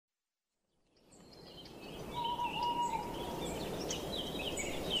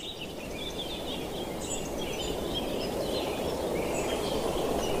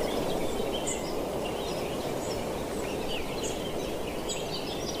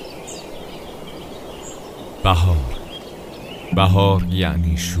بهار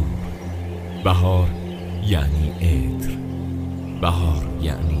یعنی شور، بهار یعنی عطر، بهار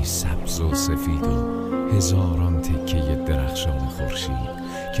یعنی سبز و سفید و هزاران تکه درخشان خورشید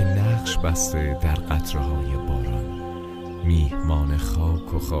که نقش بسته در قطره‌های باران میهمان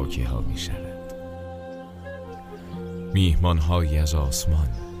خاک و خاکی ها می شود. میهمان‌هایی از آسمان،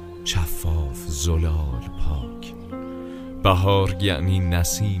 شفاف، زلال، پاک. بهار یعنی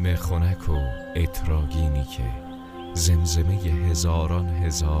نسیم خنک و عطرآگینی که زمزمه هزاران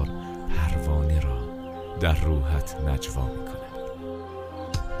هزار پروانه را در روحت نجوا می کند.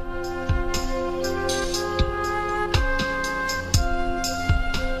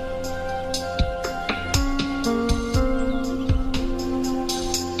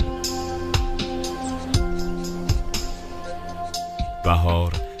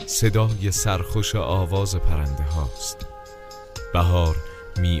 بهار صدای سرخوش آواز پرنده هاست. بهار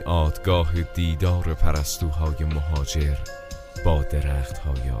میعادگاه دیدار پرستوهای مهاجر با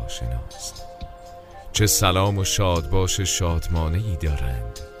درخت‌های آشناست. چه سلام و شادباش شادمانه‌ای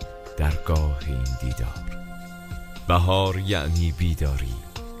دارند در گاه این دیدار. بهار یعنی بیداری،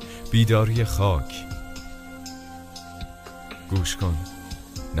 بیداری خاک. گوش کن،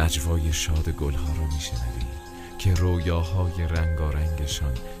 نجوای شاد گلها را میشنوی که رویاهای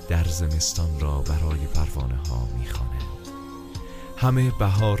رنگارنگشان در زمستان را برای پروانه ها میخوانند. همه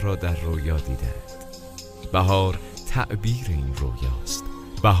بهار را در رویا دیدند. بهار تعبیر این رویاست.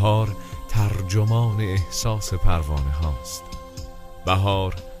 بهار ترجمان احساس پروانه هاست.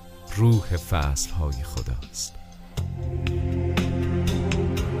 بهار روح فصل های خداست.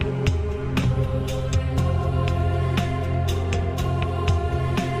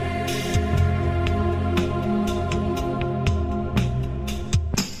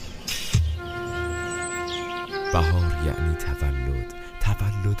 بهار یعنی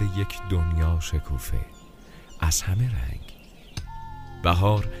تولد یک دنیا شکوفه از همه رنگ.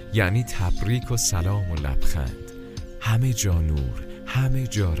 بهار یعنی تبریک و سلام و لبخند، همه جا نور، همه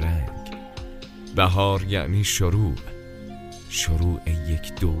جا رنگ. بهار یعنی شروع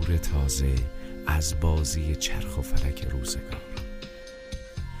یک دور تازه از بازی چرخ و فلک روزگار.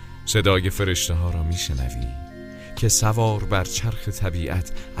 صدای فرشته ها را میشنوی که سوار بر چرخ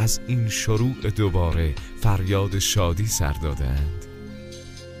طبیعت از این شروع دوباره فریاد شادی سر دادند.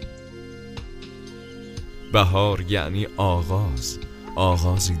 بهار یعنی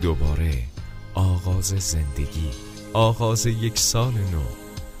آغازی دوباره، آغاز زندگی، آغاز یک سال نو،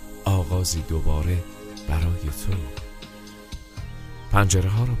 آغازی دوباره برای تو. پنجره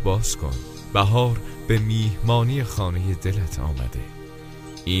ها را باز کن، بهار به میهمانی خانه دلت آمده.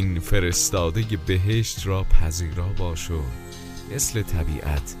 این فرستاده بهشت را پذیرا باش و مثل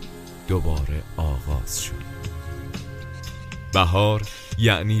طبیعت دوباره آغاز شد. بهار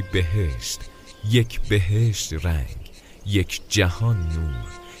یعنی بهشت، یک بهشت رنگ، یک جهان نور،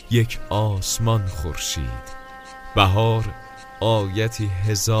 یک آسمان خورشید. بهار آیتی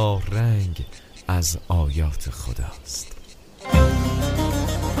هزار رنگ از آیات خداست.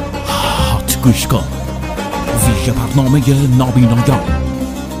 هات گوش کن، ویژه برنامه نابینایان.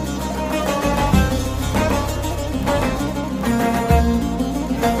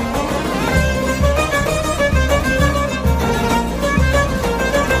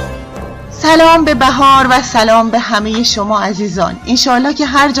 سلام به بهار و سلام به همه شما عزیزان. انشاءالله که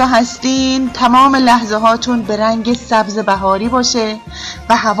هر جا هستین تمام لحظه هاتون به رنگ سبز بهاری باشه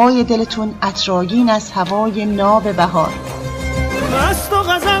و هوای دلتون عطرآگین از هوای ناب بهار. مست و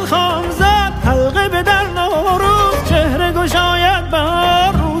غزل خام زد حلقه به در نوروز، چهره گشاید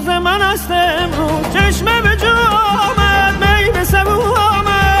بهار روز من است امروز. چشمه به جو آمد، می به سبو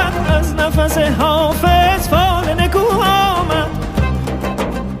آمد، از نفس حافظ فال نکو آمد.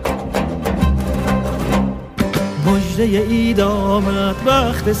 مژده عید آمد،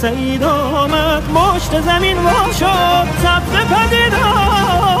 وقت سعید آمد، مشت زمین وا شد، سبز پدید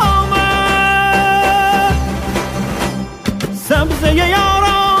آمد. سبزه یار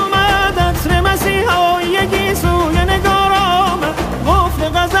آمد، عطر مسیحایی سوی نگار آمد، قفل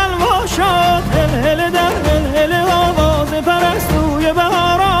غزل وا شد، هل در هل آواز پرستوی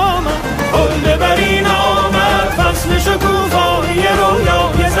بهار آمد. حل برین آمد، فصل شکوفایی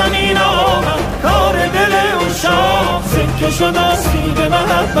رویای زمین آمد، کار دل عشاق سکه شد آسیب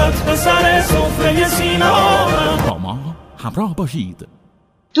محبت به سر سفره سینا آمد. با ما همراه باشید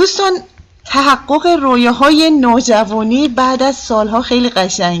دوستان. تحقق رویاهای نوجوانی بعد از سالها خیلی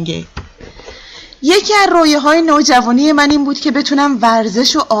قشنگه. یکی از رویاهای نوجوانی من این بود که بتونم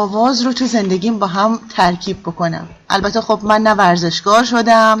ورزش و آواز رو تو زندگیم با هم ترکیب بکنم. البته خب من نه ورزشکار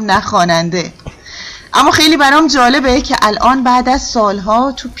شدم نه خواننده، اما خیلی برام جالبه که الان بعد از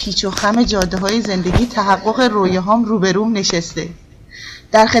سالها تو پیچ و خم جاده های زندگی تحقق رویاهام روبروم نشسته.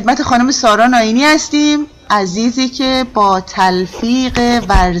 در خدمت خانم سارا نایینی هستیم، عزیزی که با تلفیق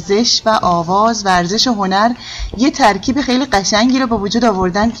ورزش و آواز، ورزش و هنر یه ترکیب خیلی قشنگی رو به وجود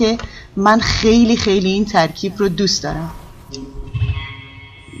آوردن که من خیلی خیلی این ترکیب رو دوست دارم.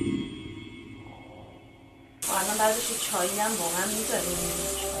 الان بعدش چایی هم واقعا می‌ذاریم.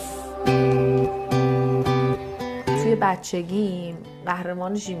 توی بچگیم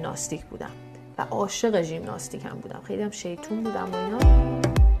قهرمان ژیمناستیک بودم و عاشق ژیمناستیک هم بودم، خیلی هم شیطون بودم و اینا.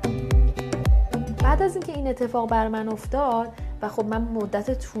 بعد از اینکه این اتفاق بر من افتاد و خب من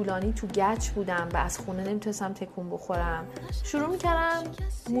مدت طولانی تو گچ بودم و از خونه نمیتونستم تکون بخورم، شروع میکردم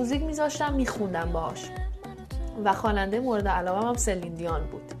موزیک میذاشتم میخوندم باش و خواننده مورد علاقه‌م هم سلین دیون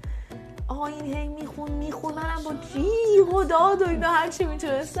بود. این هی میخون منم با جیغ و داد و اینا هرچی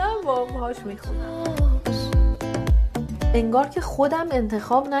میتونستم باهاش میخوندم. انگار که خودم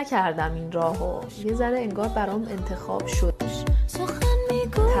انتخاب نکردم این راهو، یه ذره انگار برام انتخاب شد.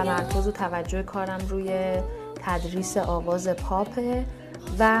 تمرکز و توجه کارم روی تدریس آواز پاپه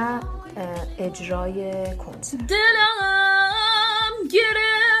و اجرای کنسرت. دلم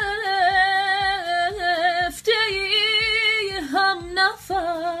گرفته هم نفس،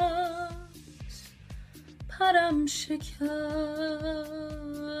 پرم شکست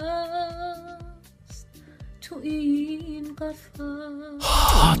تو این قفس.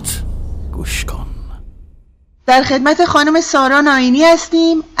 هات گوش کن. در خدمت خانم سارا نایینی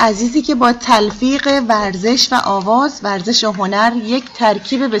هستیم، عزیزی که با تلفیق ورزش و آواز، ورزش و هنر یک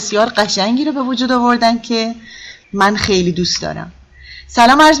ترکیب بسیار قشنگی رو به وجود آوردن که من خیلی دوست دارم.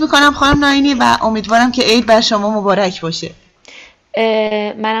 سلام عرض میکنم خانم نایینی و امیدوارم که عید بر شما مبارک باشه.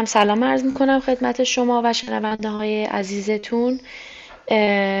 منم سلام عرض میکنم خدمت شما و شنونده های عزیزتون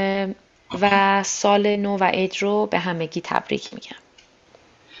و سال نو و عید رو به همگی تبریک میگم.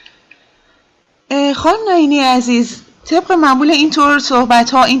 خانم نایینی عزیز، طبق معمول اینطور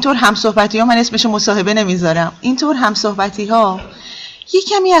صحبت‌ها، اینطور همصحبتی‌ها، من اسمشو مصاحبه نمیذارم، اینطور همصحبتی‌ها یه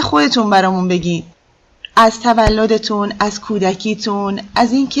کمی از خودتون برامون بگین، از تولدتون، از کودکیتون،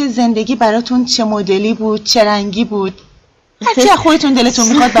 از اینکه زندگی براتون چه مدلی بود، چه رنگی بود، هرچی از خودتون دلتون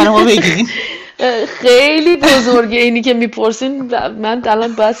میخواد برامون بگین. خیلی بزرگه اینی که میپرسین. من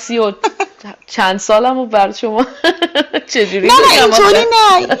الان باید 30 و چند سالم رو برای شما چجوری نه اینطوری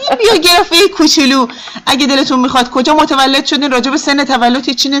نه، این بیوگرافی کوچولو اگه دلتون میخواد. کجا متولد شدین؟ راجع به سن تولد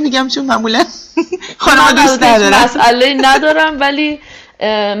هیچی نمیگم چون معمولا خانم‌ها دوست ندارن. مسئله ندارم ولی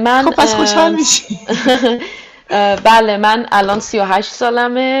من خب پس خوشحال میشی. بله من الان 38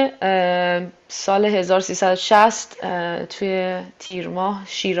 سالمه. سال 1360 توی تیر ماه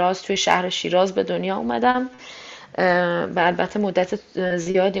شیراز، توی شهر شیراز به دنیا اومدم و البته مدت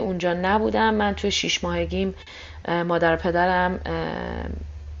زیادی اونجا نبودم. من توی 6 ماهگیم مادر پدرم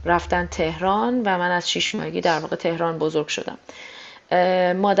رفتن تهران و من از 6 ماهگی در واقع تهران بزرگ شدم.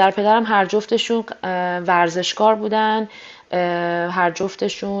 مادر پدرم هر جفتشون ورزشکار بودن، هر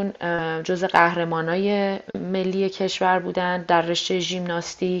جفتشون جز قهرمانای ملی کشور بودن در رشته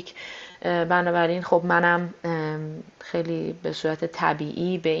ژیمناستیک. بنابراین خب منم خیلی به صورت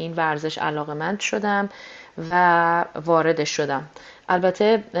طبیعی به این ورزش علاقه‌مند شدم و واردش شدم.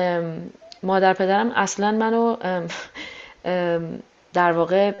 البته مادر پدرم اصلا منو در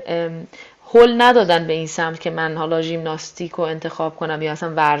واقع هول ندادن به این سمت که من حالا ژیمناستیک رو انتخاب کنم یا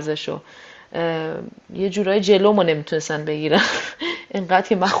اصلا ورزش رو. یه جورای جلومو نمیتونستن بگیرن اینقدر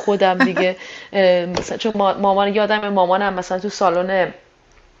که من خودم دیگه مثلا چون مامانم مثلا تو سالن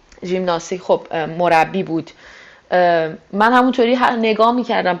ژیمناستیک خب مربی بود، من همونطوری نگاه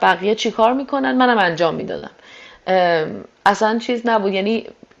میکردم بقیه چی کار میکنن منم انجام میدادم. اصلا چیز نبود، یعنی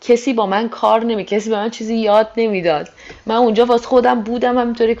کسی با من کسی به من چیزی یاد نمیداد. من اونجا واسه خودم بودم،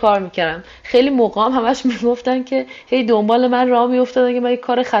 همینطوری کار میکردم. خیلی موقع همش میگفتن که هی دنبال من راه میافتادن که من یه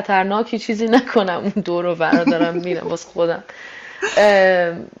کار خطرناکی چیزی نکنم، اون دور رو دارم میرم واسه خودم.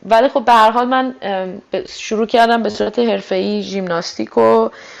 ولی خب به هر حال من شروع کردم به صورت حرفه‌ای ژیمناستیک و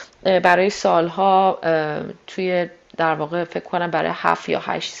برای سالها توی در واقع فکر کنم برای 7 یا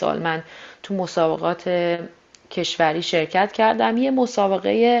 8 سال من تو مسابقات کشوری شرکت کردم. یه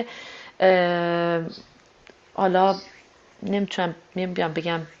مسابقه حالا نمیتونم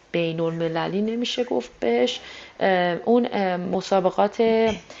بگم بین المللی نمیشه گفت بهش، اون مسابقات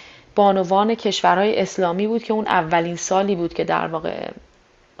بانوان کشورهای اسلامی بود که اون اولین سالی بود که در واقع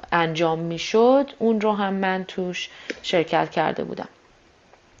انجام میشد. اون رو هم من توش شرکت کرده بودم.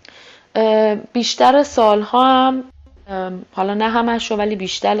 بیشتر سالها هم حالا نه همش رو ولی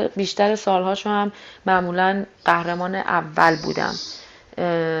بیشتر سالهاشو هم معمولا قهرمان اول بودم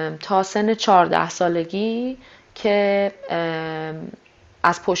تا سن 14 سالگی که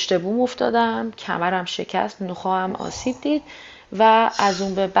از پشت بوم افتادم، کمرم شکست، نخاعم آسیب دید و از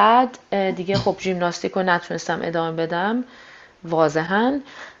اون به بعد دیگه خب ژیمناستیک رو نتونستم ادامه بدم واضحاً.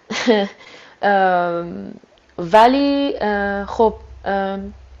 ولی خب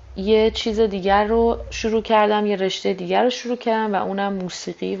یه چیز دیگر رو شروع کردم، یه رشته دیگر رو شروع کردم و اونم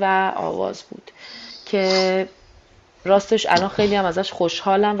موسیقی و آواز بود که راستش الان خیلی هم ازش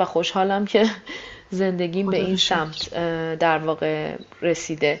خوشحالم و خوشحالم که زندگیم به این سمت در واقع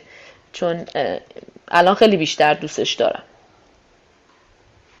رسیده، چون الان خیلی بیشتر دوستش دارم.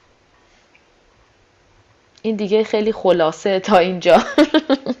 این دیگه خیلی خلاصه تا اینجا.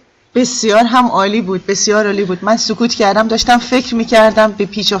 بسیار هم عالی بود، بسیار عالی بود. من سکوت کردم، داشتم فکر میکردم به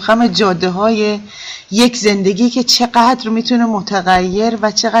پیچ و خم جاده های یک زندگی که چقدر میتونه متغیر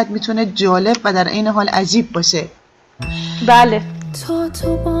و چقدر میتونه جالب و در عین حال عجیب باشه. بله.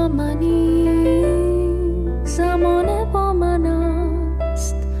 تو با منی، زمانه با من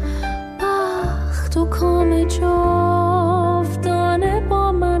است، بخت و کام جاودانه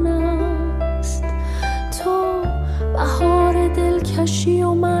با من است. تو بهار دلکشی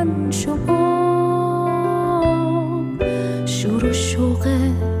و من شباب، شور و شوق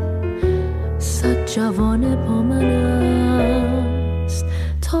صد جوانه با من است.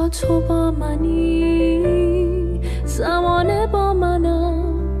 تا تو با منی، زمانه با من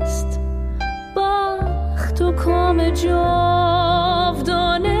است، بخت و کام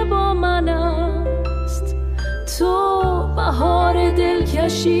جاودانه با من است. تو بهار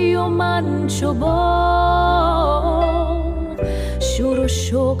دلکشی و من شباب، شور و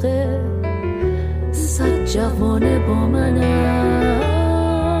شوق صد جوانه با من است.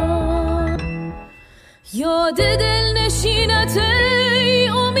 یاد دل نشینت ای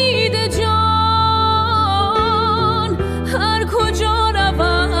امید جان، هر کجا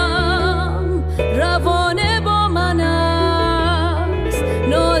روم روانه با من است.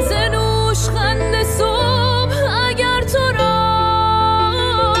 ناز نوش خند صبح اگر تو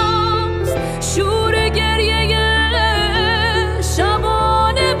راست، شور گریه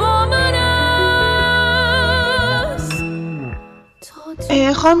شبانه با من است.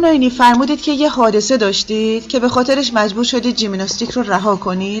 خانم نایینی، فرمودید که یه حادثه داشتید که به خاطرش مجبور شدید ژیمناستیک رو رها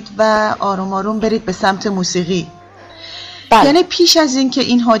کنید و آروم آروم برید به سمت موسیقی. بله. یعنی پیش از این که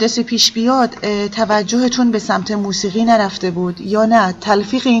این حادثه پیش بیاد توجهتون به سمت موسیقی نرفته بود یا نه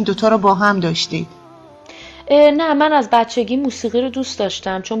تلفیق این دوتا رو با هم داشتید؟ نه، من از بچگی موسیقی رو دوست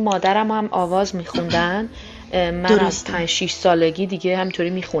داشتم، چون مادرم هم آواز میخوندن. من از 5-6 سالگی دیگه همینطوری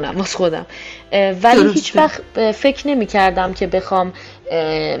میخونم واسه خودم، ولی هیچ وقت فکر نمی کردم که بخوام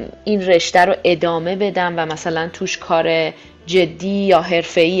این رشته رو ادامه بدم و مثلا توش کار جدی یا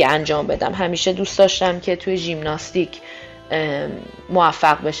حرفه‌ای انجام بدم. همیشه دوست داشتم که توی ژیمناستیک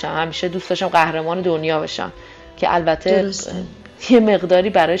موفق بشم، همیشه دوست داشتم قهرمان دنیا بشم که البته یه مقداری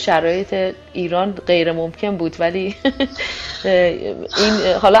برای شرایط ایران غیر ممکن بود، ولی این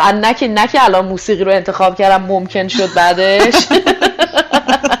حالا نه که الان موسیقی رو انتخاب کردم ممکن شد بعدش.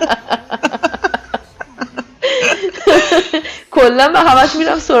 کلا به همش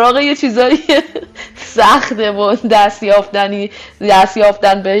میرم سراغ یه چیزایی سخته و دست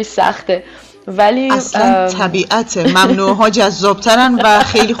یافتن بهش سخته، ولی اصلا طبیعته. ممنوعها جذابترن و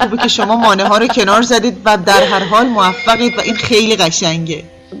خیلی خوبه که شما مانع ها رو کنار زدید و در هر حال موفقید و این خیلی قشنگه.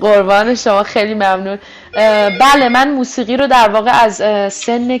 قربان شما، خیلی ممنون. بله، من موسیقی رو در واقع از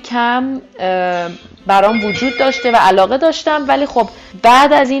سن کم برام وجود داشته و علاقه داشتم، ولی خب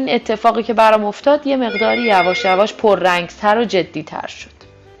بعد از این اتفاقی که برام افتاد یه مقداری یواش یواش پررنگ‌تر و جدی‌تر شد.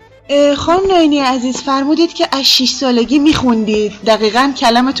 خانم نایینی عزیز، فرمودید که از 6 سالگی میخوندید. دقیقاً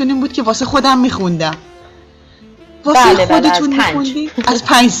کلمتون این بود که واسه خودم میخوندم. واسه خودتون میخوندید؟ از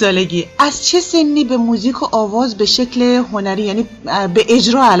 5 سالگی. از چه سنی به موزیک و آواز به شکل هنری، یعنی به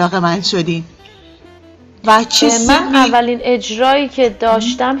اجرا علاقه‌مند شدین؟ و چه سنی؟ من اولین اجرایی که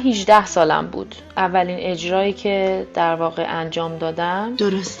داشتم 18 سالم بود. اولین اجرایی که در واقع انجام دادم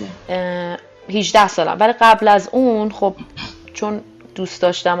درسته 18 سالم، ولی قبل از اون خب چون دوست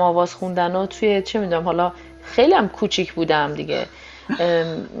داشتم آواز خوندن و توی چه میدونم، حالا خیلی هم کوچیک بودم دیگه،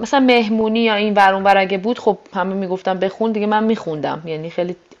 مثلا مهمونی یا این ور اون ور اگه بود خب همه میگفتم بخون دیگه، من میخوندم، یعنی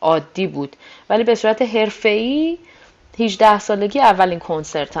خیلی عادی بود. ولی به صورت حرفه‌ای 18 سالگی اولین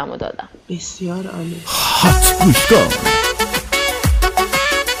کنسرتمو دادم. بسیار عالی. هات گوش کن.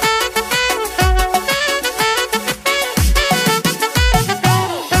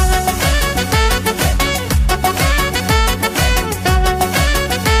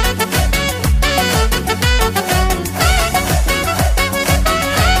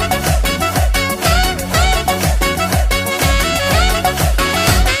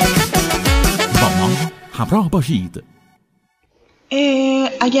 همراه باشید.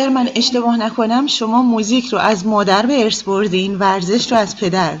 اگر من اشتباه نکنم شما موزیک رو از مادر به ارث بردین، ورزش رو از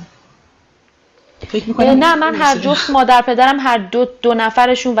پدر. فکر میکنم نه، من هر جفت مادر پدرم هر دو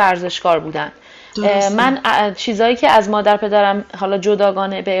نفرشون ورزشکار بودن. من چیزایی که از مادر پدرم حالا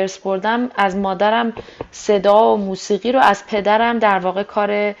جداگانه به ارث بردم، از مادرم صدا و موسیقی رو، از پدرم در واقع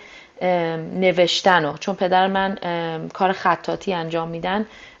کار نوشتن رو، چون پدر من کار خطاطی انجام میدن،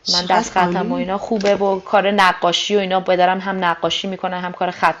 من دست خطم و اینا خوبه و کار نقاشی و اینا، پدرم هم نقاشی میکنه هم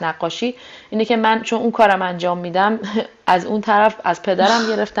کار خط نقاشی. اینه که من چون اون کارم انجام میدم از اون طرف از پدرم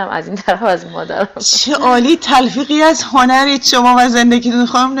گرفتم، از این طرف از مادرم. چه عالی تلفیقی از هنرید شما و زندگیتون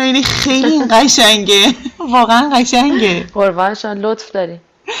خانم نایینی، خیلی قشنگه، واقعا قشنگه. قربانشان، لطف داری،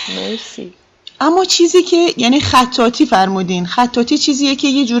 مرسی. اما چیزی که یعنی خطاطی فرمودین، خطاطی چیزیه که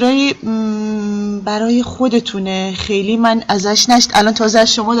یه جورایی برای خودتونه، خیلی من ازش الان تازه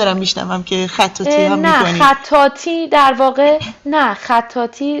از شما دارم میشنوم که خطاطی هم میکنی. نه خطاطی در واقع نه،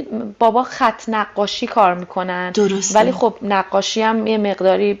 خطاطی بابا خط نقاشی کار میکنن. درسته. ولی خب نقاشی هم یه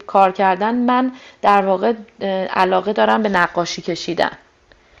مقداری کار کردن، من در واقع علاقه دارم به نقاشی کشیدن.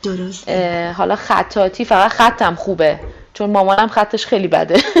 درسته. حالا خطاطی فقط خطم خوبه، چون مامانم خطش خیلی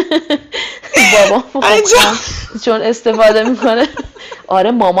بده. بابام چون استفاده میکنه.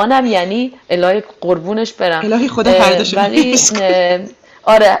 آره مامانم یعنی الهی قربونش برم، الهی خدا هر دوشون ولی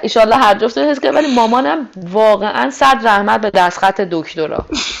آره ایشالله هر جفتشون حس کنه. ولی مامانم واقعا صد رحمت به دستخط دکترا،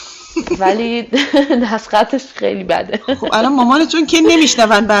 ولی دستخطش خیلی بده. خب الان مامانتون که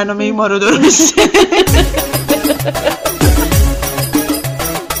نمیشنون برنامه ما رو، درسته؟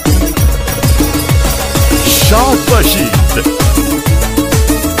 شاد باشید.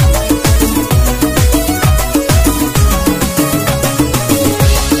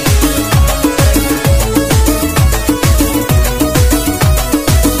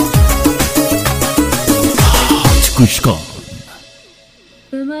 گوش کن.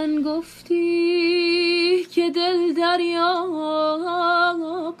 به من گفتی که دل دریا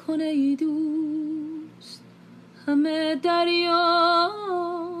کنه ای دوست، همه دریا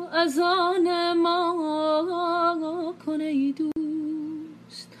از آن ما کنه ای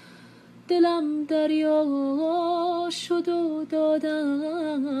دوست. دلم دریا شد و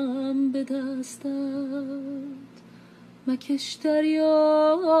دادم به دستت، مکش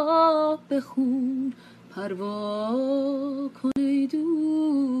دریا بخون پروا کن ای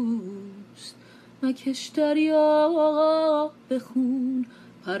دوست، مکش دریا بخون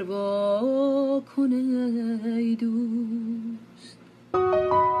پروا کن ای دوست.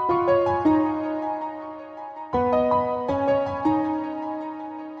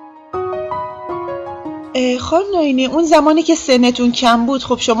 خانم نایینی، اون زمانی که سنتون کم بود،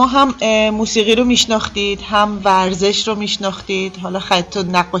 خب شما هم موسیقی رو میشناختید هم ورزش رو میشناختید، حالا خط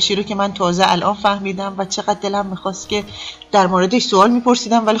نقاشی رو که من تازه الان فهمیدم و چقدر دلم میخواست که در موردش سوال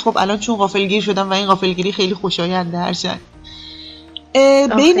میپرسیدم، ولی خب الان چون غافلگیر شدم و این غافلگیری خیلی خوشاینده هرچند.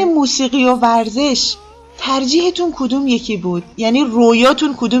 بین موسیقی و ورزش ترجیحتون کدوم یکی بود؟ یعنی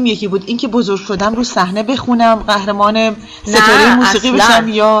رویاتون کدوم یکی بود؟ اینکه بزرگ شدم رو صحنه بخونم، قهرمان ستاره موسیقی بشم،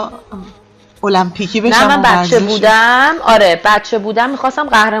 یا المپیکی بشم؟ نه، من بچه بودم میخواستم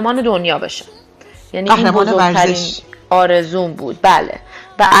قهرمان دنیا بشم، یعنی این بزرگترین آرزوم بود. بله.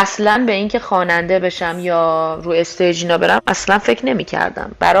 و اصلا به این که خواننده بشم یا رو استیج اینا برم اصلا فکر نمی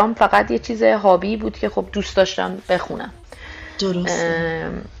کردم. برام فقط یه چیز هابی بود که خب دوست داشتم بخونم.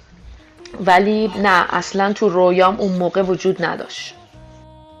 درسته. ولی نه، اصلا تو رویام اون موقع وجود نداشت.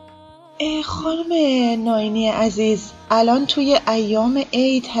 خانم نایینی عزیز، الان توی ایام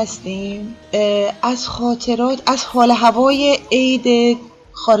عید هستیم، از خاطرات، از حال هوای عید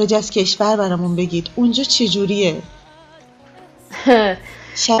خارج از کشور برامون بگید. اونجا چجوریه؟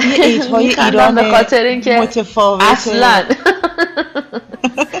 شبیه عیدهای ایران به خاطر اینکه متفاوته؟ اصلا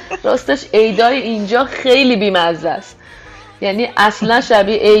راستش عیدای اینجا خیلی بیمزه است، یعنی اصلا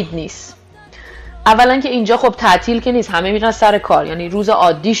شبیه عید نیست. اولا که اینجا خب تعطیل که نیست، همه میرن سر کار، یعنی روز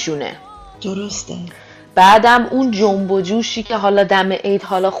عادیشونه. درسته. بعدم اون جنب و جوشی که حالا دم عید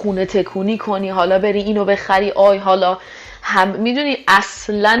حالا خونه تکونی کنی، حالا بری اینو بخری، آی حالا میدونی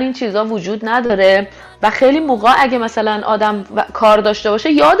اصلا این چیزا وجود نداره. و خیلی موقع اگه مثلا آدم کار داشته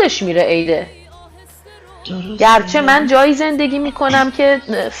باشه یادش میره عیده. گرچه من جایی زندگی میکنم که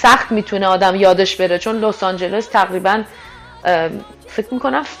سخت میتونه آدم یادش بره، چون لس آنجلس تقریبا فکر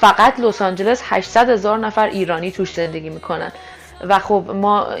میکنم فقط لس آنجلس 800,000 نفر ایرانی توش زندگی میکنن و خب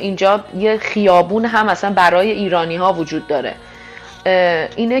ما اینجا یه خیابون هم مثلا برای ایرانی ها وجود داره.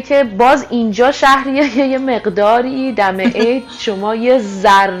 اینه که باز اینجا شهریه یه مقداری دم عید شما یه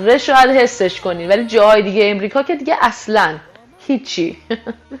ذره شاید حسش کنید، ولی جای دیگه امریکا که دیگه اصلا هیچی.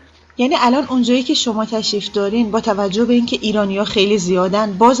 یعنی الان اونجایی که شما تشریف دارین با توجه به اینکه ایرانی‌ها خیلی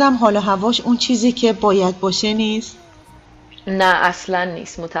زیادن بازم حال و هواش اون چیزی که باید باشه نیست؟ نه اصلا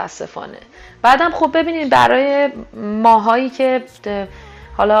نیست متاسفانه. بعدم خب ببینید برای ماهایی که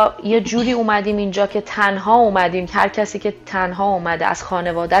حالا یه جوری اومدیم اینجا که تنها اومدیم، هر کسی که تنها اومده از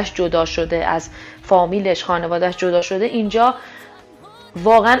خانوادهش جدا شده، از فامیلش خانوادهش جدا شده، اینجا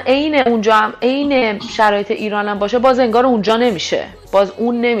واقعا عین اونجا هم عین شرایط ایران هم باشه باز انگار اونجا نمیشه، باز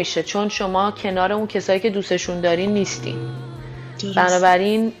اون نمیشه، چون شما کنار اون کسایی که دوستشون دارین نیستین.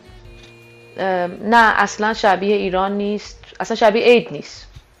 بنابراین نه اصلا شبیه ایران نیست، اصلا شبیه عید نیست.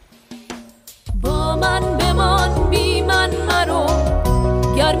 با من بمان بی من مرو،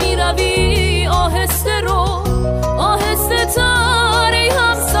 گر می روی آهسته رو، آهسته تر ای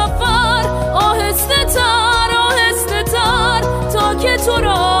هم سفر، آهسته تر تا که تو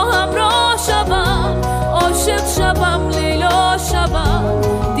را همراه شوم، عاشق شوم لیلا شوم،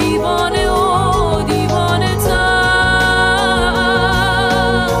 دیوانه و دیوانه تر،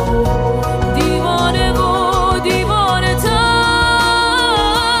 دیوانه و دیوانه تر.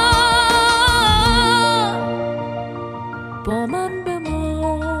 با من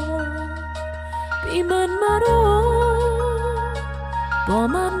بمان بی من مرو، با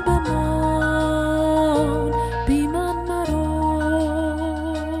من بمان بی من مرو.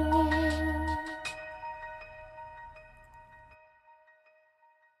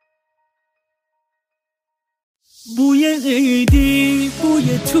 بوی عیدی،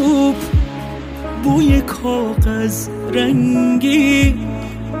 بوی توپ، بوی کاغذ رنگی،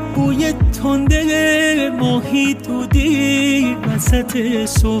 بوی تنده ماهی دودی وسط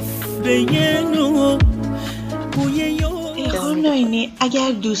سفره نو، بوی خانم نایینی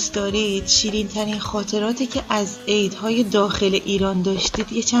اگر دوست دارید شیرین ترین خاطراتی که از عیدهای داخل ایران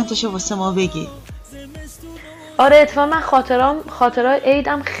داشتید یه چند تاشو واسه ما بگید. آره اتفاقا من خاطرات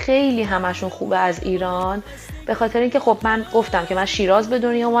عیدم خیلی همشون خوبه از ایران، به خاطر اینکه خب من گفتم که من شیراز به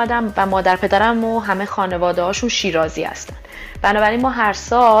دنیا اومدم و مادر پدرم و همه خانواده هاشون شیرازی هستن. بنابراین ما هر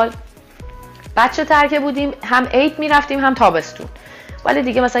سال بچه تر که بودیم هم عید میرفتیم هم تابستون، ولی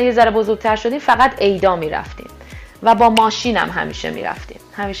دیگه مثلا یه ذره بزرگتر شدیم فقط عیدا میرفتیم و با ماشینم همیشه میرفتیم،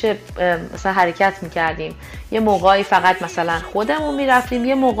 همیشه مثلا حرکت میکردیم. یه موقعی فقط مثلا خودمون میرفتیم،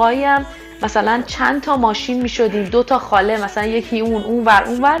 یه موقعی هم مثلا چند تا ماشین میشدیم، 2 تا خاله، مثلا یکی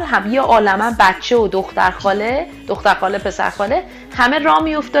اونور هم یه عالمه بچه و دختر خاله پسر خاله همه راه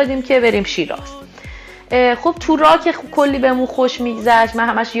میافتادیم که بریم شیراز. خب تو راه که کلی بهمون خوش میگذشت. من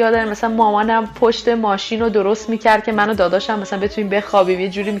همش یادم مثلا مامانم پشت ماشین رو درست میکرد که منو داداشم مثلا بتونیم بخوابیم، یه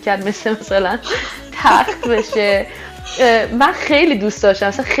جوری میکرد مثلا تخت بشه. من خیلی دوست داشتم،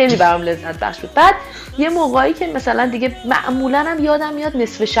 مثلا خیلی برام لذت بخش بود. بعد یه موقعی که مثلا دیگه معمولا هم یادم میاد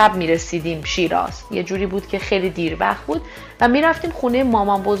نصف شب میرسیدیم شیراز، یه جوری بود که خیلی دیر وقت بود و میرفتیم خونه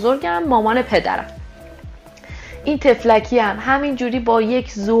مامان بزرگم، مامان پدرم. این تفلکی هم همین جوری با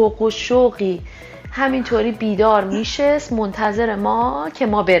یک ذوق و شوقی همینطوری بیدار میشست منتظر ما که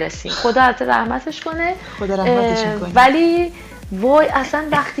ما برسیم. خدا رحمتش کنه. خدا رحمتش کنه. ولی وای اصلا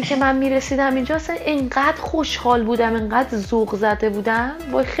وقتی که من میرسیدم اینجا اصلا انقدر خوشحال بودم، انقدر ذوق زده بودم،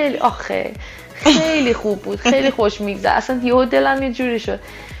 وای خیلی خیلی خوب بود، خیلی خوش میگذشت، اصلا یهو دلم یه جوری شد.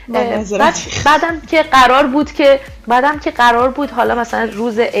 بعدم که قرار بود حالا مثلا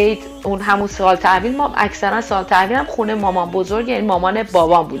روز عید اون همون سال تحویل، ما اکثرا سال تحویل هم خونه مامان بزرگ یعنی مامان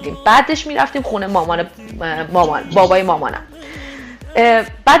بابام بودیم، بعدش میرفتیم خونه بابای مامانم.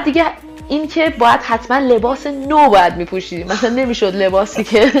 بعد دیگه این که باید حتما لباس نو باید میپوشیدیم، مثلا نمیشد لباسی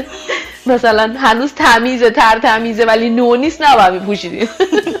که مثلا هنوز تمیزه ولی نو نیست نباید میپوشیدیم.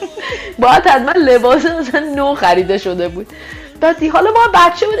 باید حتما لباس مثلا نو خریده شده بود. بعد حالا ما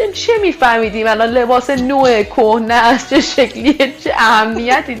بچه بودیم چه میفهمیدیم الان لباس نو کهنه است چه شکلیه، چه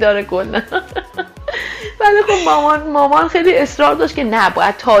اهمیتی داره کلا. ولی خب مامان خیلی اصرار داشت که نه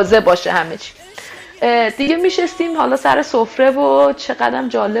باید تازه باشه همه چی. دیگه میشستیم حالا سر سفره و چقدرم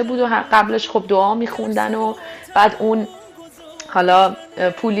جالب بود و قبلش خب دعا میخوندن و بعد اون حالا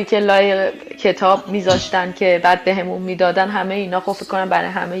پولی که لای کتاب میذاشتن که بعد بهمون میدادن، همه اینا خب فکر کنم برای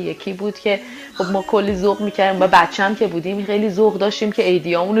همه یکی بود که خب ما کلی ذوق میکردیم. با بچه‌ام که بودیم خیلی ذوق داشتیم که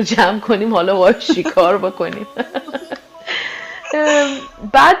عیدیامون رو جمع کنیم حالا باید شکار بکنیم.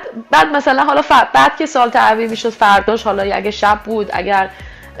 بعد مثلا حالا بعد که سال تحویل میشد فرداش، حالا اگه شب بود اگر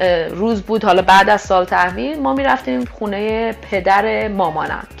روز بود، حالا بعد از سال تحویل ما میرفتیم خونه پدر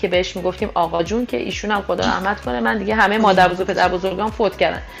مامانم که بهش میگفتیم آقا جون، که ایشون هم خدا رحمت کنه، من دیگه همه مادر بزرگ پدر بزرگام فوت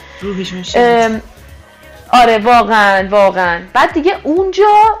کردن. روحشون شد. آره واقعا. بعد دیگه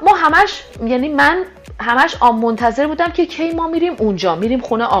اونجا ما همش، یعنی من همش منتظر بودم که کی ما میریم اونجا، میریم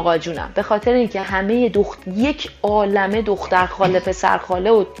خونه آقا جونم، به خاطر اینکه همه یک عالمه دختر خاله، پسر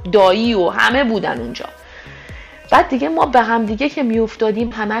خاله و دایی و همه بودن اونجا. بعد دیگه ما به هم دیگه که میافتادیم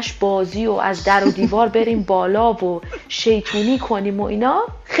همش بازی و از در و دیوار بریم بالا و شیطونی کنیم و اینا،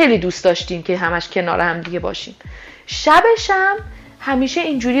 خیلی دوست داشتیم که همش کنار هم دیگه باشیم. شبش هم همیشه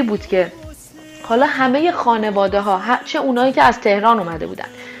اینجوری بود که حالا همه خانواده ها، چه اونایی که از تهران اومده بودن،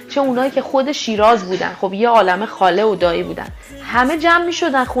 چه اونایی که خود شیراز بودن، خب یه عالمه خاله و دایی بودن، همه جمع می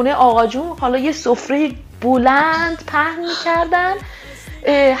شدن خونه آقا جون. حالا یه سفره بلند پهن می کردن،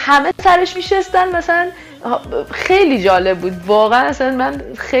 همه سرش می شستن. مثلا خیلی جالب بود واقعا، اصلا من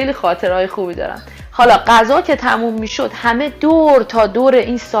خیلی خاطرهای خوبی دارم. حالا غذا که تموم می شد همه دور تا دور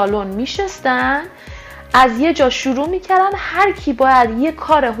این سالن می شستن، از یه جا شروع میکردن، هر کی باید یه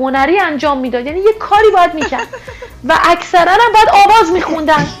کار هنری انجام میداد، یعنی یه کاری باید میکرد و اکثرا هم باید آواز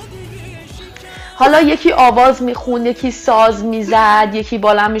میخوندن. حالا یکی آواز میخوند، یکی ساز میزد، یکی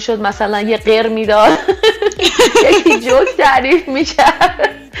بالا میشد مثلا یه غر میداد یکی جوک تعریف میکرد.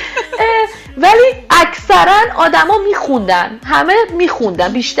 ولی اکثرا آدما میخوندن، همه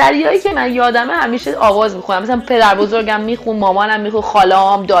میخوندن. بیشتریایی که من یادمه همیشه آواز میخوندن، مثلا پدر بزرگم میخوند، مامانم میخوند،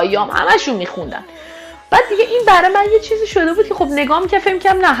 خاله‌ام، داییام، همشون میخوندن. بعد دیگه این برای من یه چیزی شده بود که خب نگاه می‌کردم فکر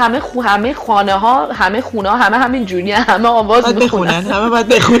می‌کردم نه همه خانه ها، همه خونه ها همین جوریه، همه آواز میخونن، همه باید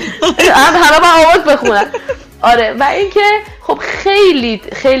بخونن همه باید آواز بخونن. آره، و اینکه خب خیلی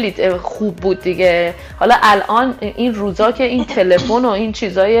خیلی خوب بود دیگه. حالا الان این روزا که این تلفن و این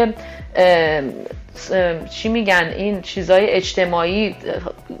چیزای چی میگن، این چیزای اجتماعی،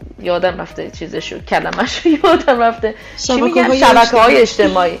 یادم رفته چیزشو، کلمه‌شو یادم رفته، چی میگن، شبکه‌های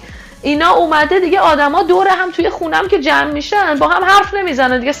اجتماعی، اینا اومده دیگه. آدما دور هم توی خونم که جمع میشن با هم حرف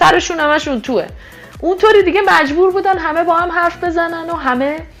نمیزنن دیگه، سرشون همشون توه. اونطوری دیگه مجبور بودن همه با هم حرف بزنن و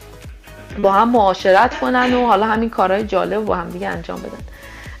همه با هم معاشرت کنن و حالا همین کارهای جالب با هم دیگه انجام بدن.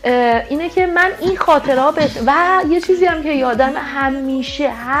 اینه که من این خاطرها و یه چیزی هم که یادم، همیشه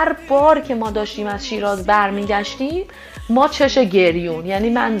هر بار که ما داشتیم از شیراز برمیگشتیم ما چش گریون، یعنی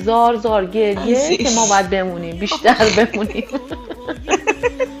من زار گریه که ما باید بمونیم، بیشتر بمونیم.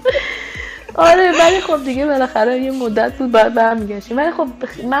 آره، ولی خب دیگه بالاخره یه مدت بود باید برمیگشتیم. ولی خب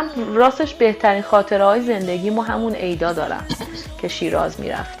من راستش بهترین خاطره های زندگیمو همون عیدا دارم که شیراز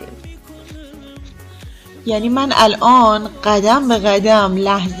میرفتیم. یعنی من الان قدم به قدم،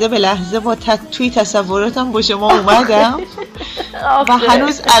 لحظه به لحظه با توی تصوراتم با شما اومدم و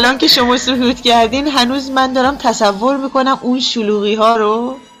هنوز الان که شما سکوت کردین هنوز من دارم تصور میکنم اون شلوغی ها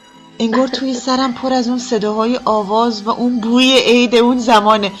رو، انگار توی سرم پر از اون صداهای آواز و اون بوی عید اون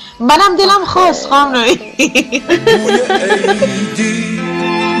زمانه. منم دلم خواست خانم نایینی. بوی عیدی،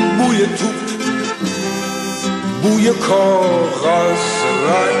 بوی توپ، بوی کاغذ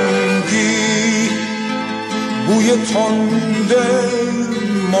رنگی، بوی تنده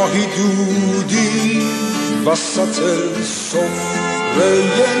ماهی دودی وسط سفره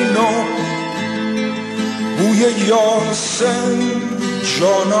نو، بوی یاسم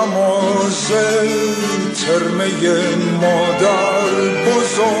جانماز ترمه مادر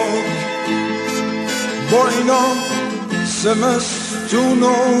بزرگ. با اینا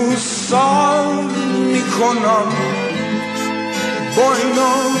زمستونو سر میکنم، با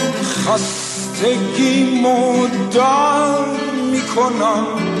اینا خستگی مدر میکنم.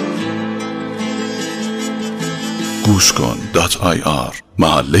 گوشکن.ir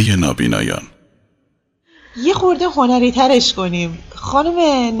محله نابینایان. یه خورده هنری ترش کنیم. خانم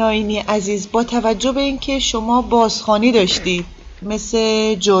نایینی عزیز، با توجه به اینکه شما بازخوانی داشتید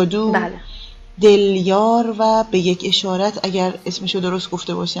مثل جادو، بله، دلیار و به یک اشارت، اگر اسمشو درست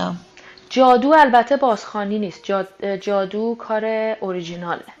گفته باشم. جادو البته بازخوانی نیست، جادو کار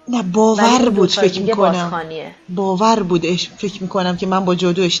اوریجیناله. نه باور بود فکر میکنم، بازخوانیه. باور بودش فکر میکنم که من با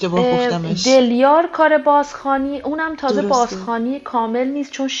جادو اشتباه گفتمش. دلیار کار بازخوانی، اونم تازه درسته. بازخوانی کامل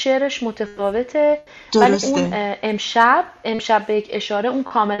نیست چون شعرش متفاوته. درسته. ولی اون امشب به یک اشاره، اون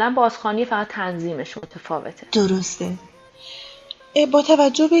کاملا بازخوانی، فقط تنظیمش متفاوته. درسته. با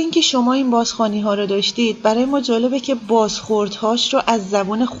توجه به اینکه شما این بازخوانی ها رو داشتید، برای ما جالبه که بازخوردهاش رو از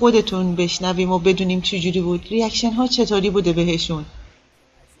زبان خودتون بشنویم و بدونیم چجوری بود. ریاکشن ها چطوری بوده بهشون؟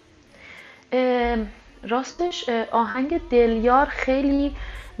 راستش آهنگ دلیار خیلی،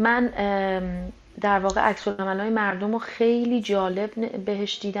 من در واقع عکس‌العمل‌های مردم رو خیلی جالب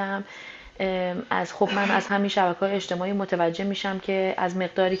بهش دیدم. من از همین شبکه‌های اجتماعی متوجه میشم که از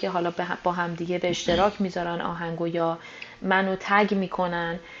مقداری که حالا با هم دیگه به اشتراک میذارن آهنگو یا منو تگ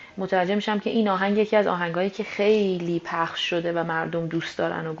میکنن، متوجه میشم که این آهنگ یکی از آهنگایی که خیلی پخش شده و مردم دوست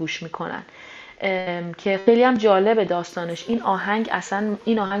دارن و گوش میکنن. که خیلی هم جالب داستانش. این آهنگ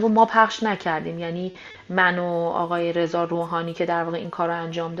رو ما پخش نکردیم، یعنی من و آقای رضا روحانی که در واقع این کار رو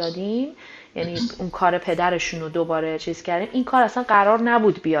انجام دادیم، یعنی اون کار پدرشون رو دوباره چیز کردیم. این کار اصلا قرار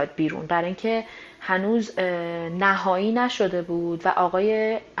نبود بیاد بیرون، برای اینکه هنوز نهایی نشده بود و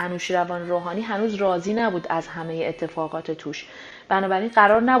آقای انوشیروان روحانی هنوز راضی نبود از همه اتفاقات توش، بنابراین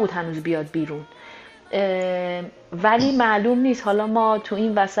قرار نبود هنوز بیاد بیرون. ولی معلوم نیست، حالا ما تو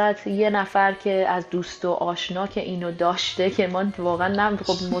این وسط یه نفر که از دوست و آشنا که اینو داشته که ما واقعا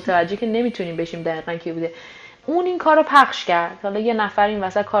خب متوجه که نمیتونیم بشیم دقیقاً کی بوده، اون این کارو پخش کرد. حالا یه نفر این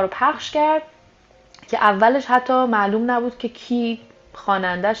وسط کارو پخش کرد که اولش حتی معلوم نبود که کی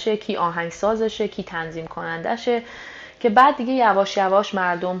خوانندشه، کی آهنگسازشه، کی تنظیم کنندشه، که بعد دیگه یواش یواش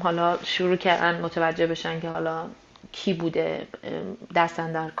مردم حالا شروع کردن متوجه بشن که حالا کی بوده،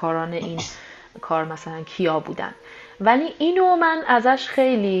 دستاندرکاران این کار مثلا کیا بودن. ولی اینو من ازش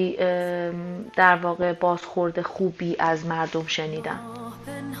خیلی در واقع بازخورد خوبی از مردم شنیدم.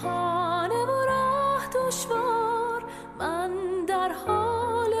 پنهانه و راه دشوار، من در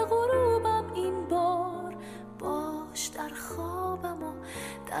حال غروبم این بار، باش در خوابم و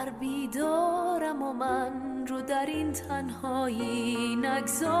در بیدارم و من رو در این تنهایی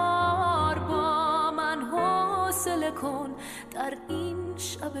نگذار، با من حوصله کن در این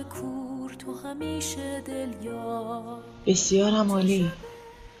شب کور، تو همیشه دل یار. بسیار عالی.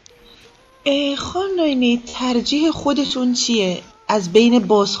 خانم نایینی، ترجیح خودتون چیه؟ از بین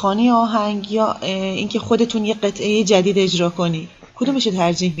بازخوانی آهنگ یا اینکه خودتون یه قطعه جدید اجرا کنی؟ کدومش رو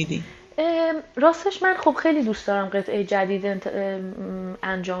ترجیح میدی؟ راستش من خب خیلی دوست دارم قطعه جدید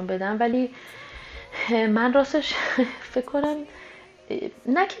انجام بدم، ولی من راستش فکر کنم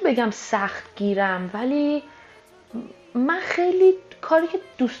نه که بگم سخت گیرم، ولی من خیلی کاری که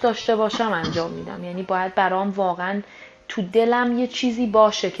دوست داشته باشم انجام میدم. یعنی باید برام واقعا تو دلم یه چیزی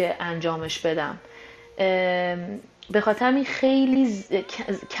باشه که انجامش بدم. به خاطر همین خیلی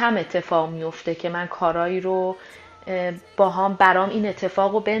کم اتفاق میفته که من کارایی رو برام این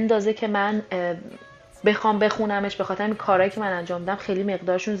اتفاق رو بندازه که من بخوام بخونمش. به خاطر همین کارایی که من انجام میدم خیلی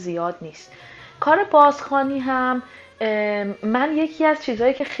مقدارشون زیاد نیست. کار بازخوانی هم من یکی از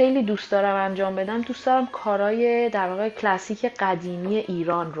چیزهایی که خیلی دوست دارم انجام بدم، دوست دارم کارهای در واقع کلاسیک قدیمی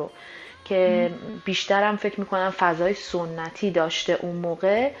ایران رو که بیشترم فکر میکنم فضای سنتی داشته اون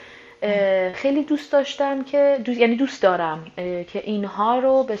موقع، خیلی دوست داشتم که یعنی دوست دارم که اینها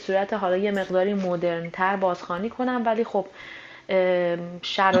رو به صورت حالا یه مقداری مدرن‌تر بازخوانی کنم، ولی خب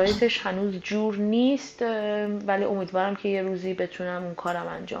شرایطش هنوز جور نیست، ولی امیدوارم که یه روزی بتونم اون کارم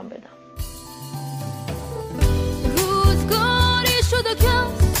انجام بدم. روزگاری شد و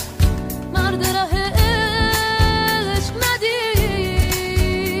کس مرد ره عشق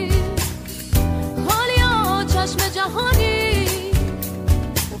ندید، حالیا چشم جهانی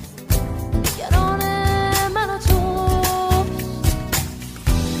گران من و تو،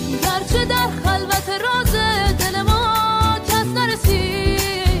 گرچه در خلوت راز دل ما کس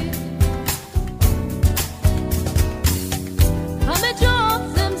نرسید، همه جا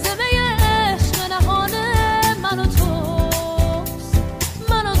زمزمه عشق نهان من و توست،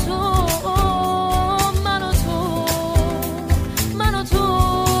 من و تو، من و تو، من و تو.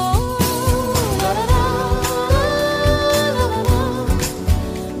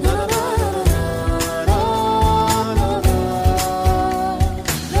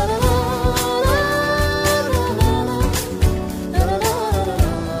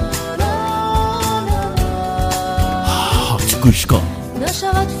 گوش کن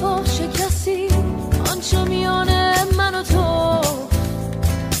نشود فاش کسی آنچه میان من و تو،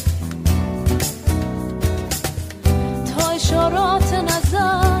 تا اشارات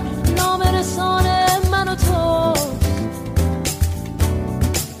نظر نام رسان من و تو.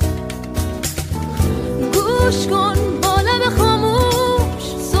 گوش کن با لب خاموش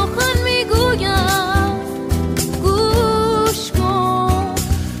سخن میگویم، گوش کن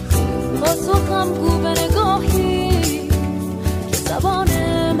با سخم گو به نگاهی زبان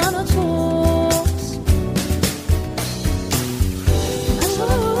من و توست.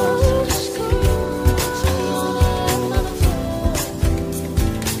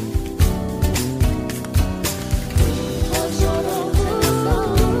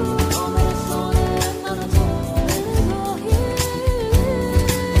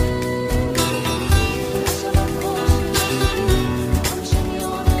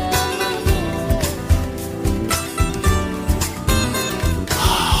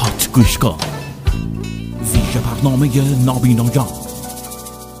 گوش کن ویژه برنامه نابینایان.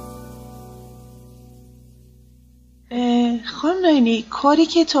 خانم نایینی، کاری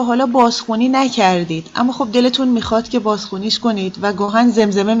که تا حالا بازخونی نکردید اما خب دلتون میخواد که بازخونیش کنید و گاهن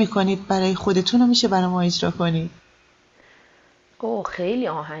زمزمه میکنید برای خودتون، رو میشه برای ما اجرا کنید؟ اوه خیلی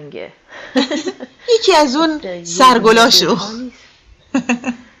آهنگه. یکی از اون سرگلاشو.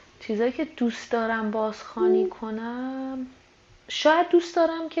 چیزایی که دوست دارم بازخوانی کنم، شاید دوست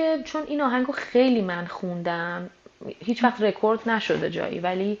دارم که چون این آهنگو خیلی من خوندم، هیچ وقت رکورد نشده جایی،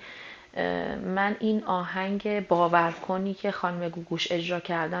 ولی من این آهنگ باور کنی که خانم گوگوش اجرا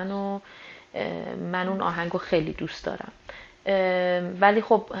کردن و من اون آهنگو خیلی دوست دارم، ولی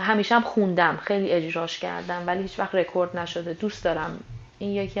خب همیشه هم خوندم، خیلی اجراش کردم ولی هیچ وقت رکورد نشده. دوست دارم،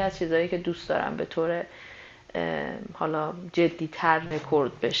 این یکی از چیزایی که دوست دارم به طور حالا جدی‌تر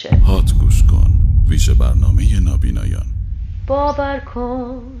رکورد بشه. هات گوش کن، ویژه برنامه نابینایان. باور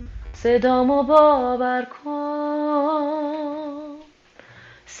کن صدامو، باور کن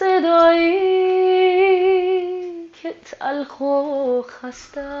صدایی که تلخ و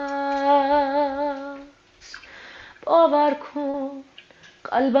خسته است. باور کن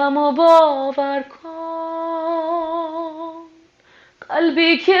قلبمو، باور کن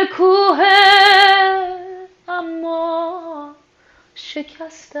قلبی که کوهه اما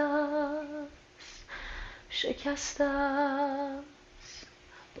شکسته است، شکسته است.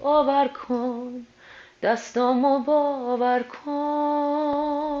 باور کن دستامو، باور کن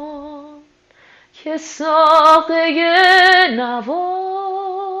که ساقه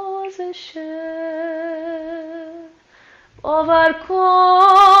نوازشه. باور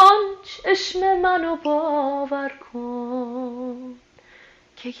کن چشم منو، باور کن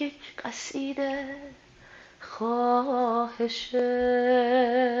که یک قصیده خواهشه.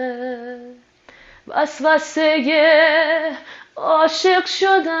 وسوسه عاشق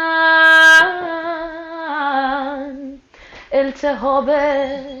شدن، التهاب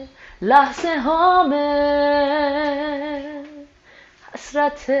لحظه هامه،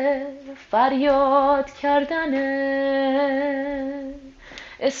 حسرت فریاد کردنه،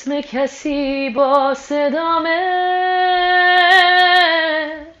 اسم کسی با صدامه،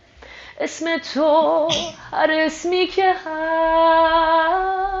 اسم تو هر اسمی که هست،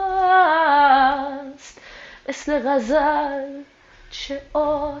 مثل غزل چه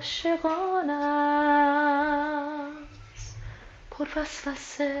عاشقانه است، پر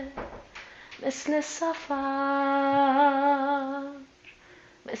وسوسه مثل سفر،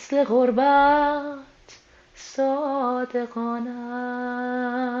 مثل غربت صادقانه است.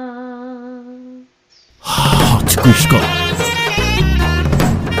 هات گوش کن.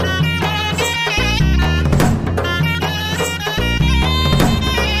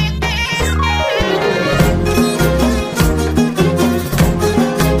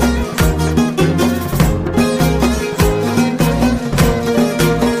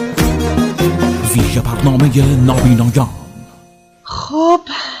 برنامه نابینایان. خب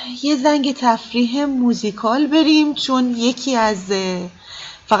یه زنگ تفریح موزیکال بریم، چون یکی از،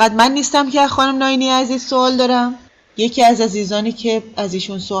 فقط من نیستم که خانم نایینی عزیز سوال دارم، یکی از عزیزانی که از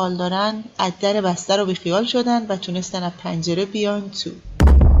ایشون سوال دارن از در بسته رو بیخیال شدن و تونستن از پنجره بیان تو.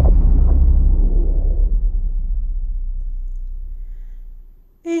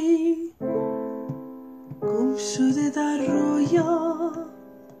 ای گم شده در رویا،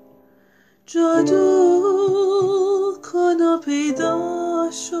 جادو کن و پیدا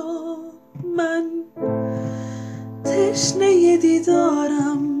شو، من تشنه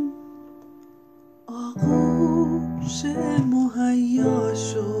دیدارم، آغوش مهیا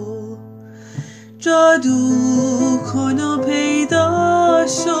شو، جادو کن و پیدا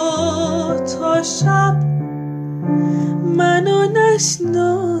شو، تا شب منو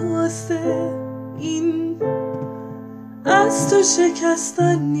نشناسه، این از تو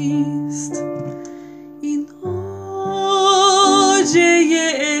شکستن نیست، این اوجه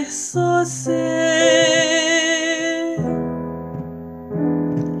احساسه،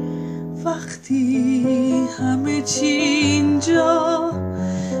 وقتی همه چی اینجا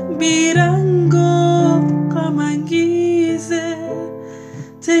بیرنگ و غم انگیزه،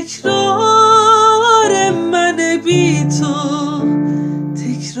 تکرار من بی تو،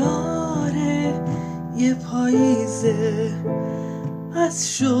 تکرار یه پاییزه،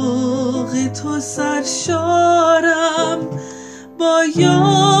 از شوق تو سرشارم، با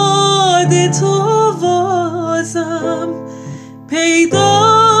یاد تو وازم، پیدا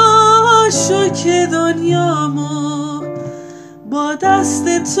شو که دنیامو با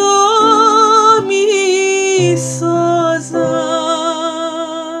دست تو می سازم.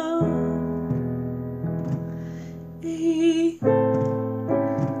 ای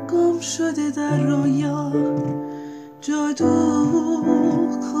گم شده در رویا، جادو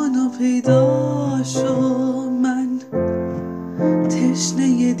کن و پیدا شو، من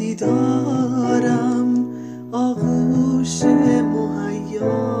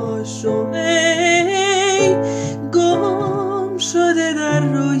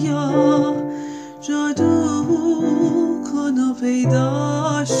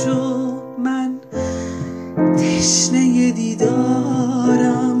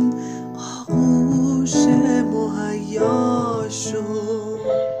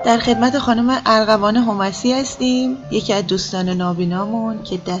در خدمت خانم ارغوان همسی هستیم، یکی از دوستان نابینامون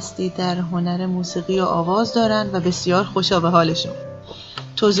که دستی در هنر موسیقی و آواز دارن و بسیار خوشا به حالشون.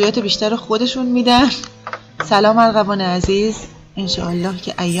 توضیحات بیشتر خودشون میدن. سلام ارغوان عزیز، انشاءالله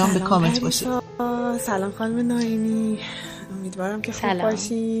که ایام به کامت باشه. سلام خانم نایینی، امیدوارم که خوب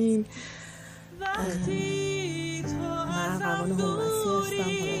باشین. من ارغوان همسی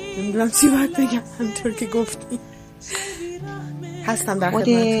هستم، نمیدونم چی باید بگم، همونطور که گفتی هستم در خدمت.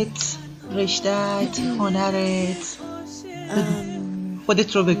 خودت، رشتت، هنرت،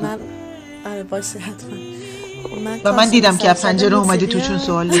 خودت رو بگو. آره باشه حتما. و من دیدم که از پنجره اومدی تو چون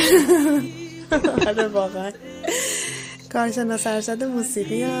سوال داشتی. آره واقعا کارشناس ارشد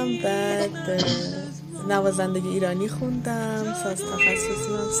موسیقی هم، بعد نوازندگی ایرانی خوندم، ساز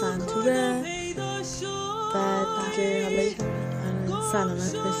تخصصیم هم سنتوره، بعد دیگه حالا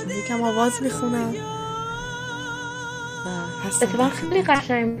سلامت باشین یکم آواز میخونم. اتفاقا خیلی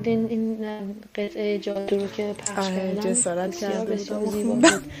قشنگ بود این قطعه جادو رو که پخش کردن. جسارت کرده بود.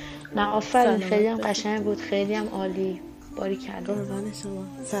 نه آفرین، خیلی هم قشنگ بود، خیلی هم عالی. باریکلا. قربان شما،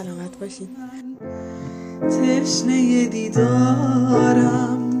 سلامت باشین. تشنه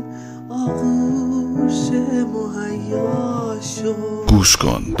دیدارم آغوش مهیا شد. گوش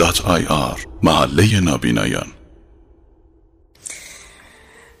کن .ir محله نابینایان.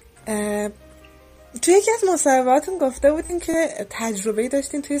 توی یکی از مصاحبهاتون گفته بودین که تجربه‌ای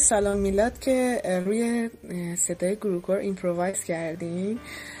داشتین توی سالن میلاد که روی صدای گروه‌کور ایمپرووایز کردین.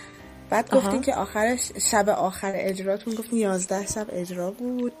 بعد گفتین که آخرش شب آخر اجراتون گفتین 11 شب اجرا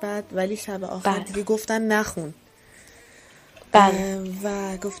بود، بعد ولی شب آخر دیگه گفتن نخون.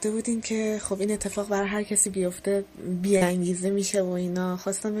 و گفته بودین که خب این اتفاق برای هر کسی بیفته بی‌انگیزه میشه و اینا.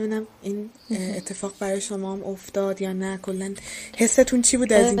 خواستم ببینم این اتفاق برای شما هم افتاد یا نه، کلا حستون چی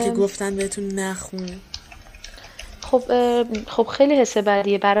بود از اینکه گفتن بهتون نخون؟ خب خیلی حس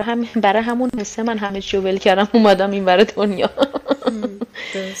بدیه. برای همون حسه من همه چی رو ول کردم اومدم این ور دنیا.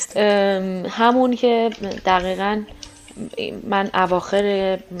 همون که دقیقاً من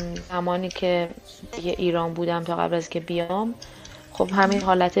اواخر زمانی که دیگه ایران بودم تا قبل از که بیام، خب همین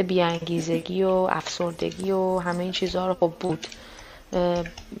حالت بی‌انگیزگی و افسردگی و همه این چیزها رو خب بود.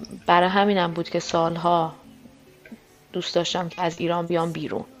 برای همینم بود که سالها دوست داشتم که از ایران بیام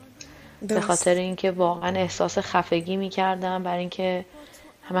بیرون. به خاطر اینکه واقعا احساس خفگی می‌کردم، برای اینکه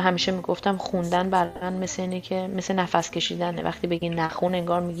همیشه میگفتم خوندن برای من مثل اینه که مثل نفس کشیدنه. وقتی بگی نخون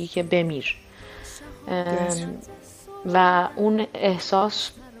انگار میگی که بمیر. و اون احساس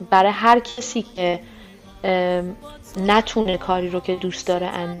برای هر کسی که نتونه کاری رو که دوست داره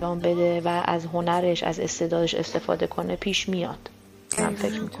انجام بده و از هنرش، از استعدادش استفاده کنه پیش میاد. من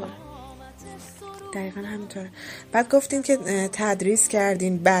فکر میکنم دقیقا همینطوره. بعد گفتین که تدریس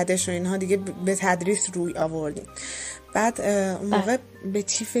کردین بعدش و اینها دیگه به تدریس روی آوردین. بعد اون موقع به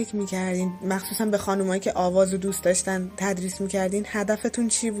چی فکر میکردین؟ مخصوصا به خانومایی که آواز رو دوست داشتن تدریس میکردین، هدفتون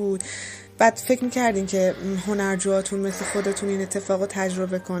چی بود؟ بعد فکر میکردین که هنرجوهاتون مثل خودتون این اتفاق رو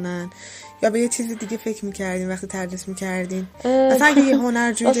تجربه کنن یا به یه چیز دیگه فکر میکردین وقتی تدریس میکردین؟ مثلا اگه یه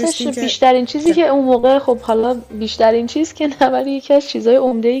هنرجویی داشتین که بیشترین چیزی که اون موقع، خب حالا بیشترین چیز که نه، ولی یکی از چیزهای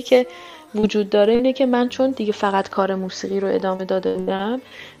عمده‌ای که وجود داره اینه که من چون دیگه فقط کار موسیقی رو ادامه داده بودم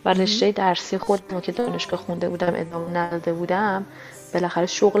و رشته درسی خودم که دانشگاه خونده بودم ادامه نداده بودم، بالاخره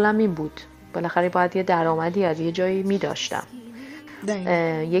شغلم این بود. بالاخره باید یه درآمدی از یه جایی می داشتم.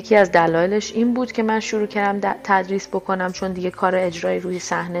 یکی از دلایلش این بود که من شروع کردم تدریس بکنم، چون دیگه کار اجرایی روی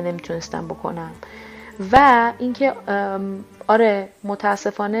صحنه نمیتونستم بکنم. و اینکه آره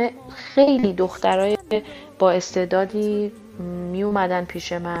متاسفانه خیلی دخترای با استعدادی می اومدن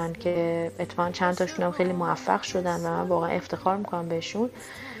پیش من که اتفاقا چند تاشون هم خیلی موفق شدن و من واقعا افتخار میکنم بهشون.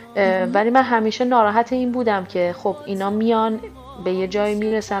 ولی من همیشه ناراحت این بودم که خب اینا میان به یه جایی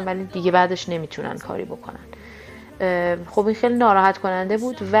میرسن ولی دیگه بعدش نمیتونن کاری بکنن. خب این خیلی ناراحت کننده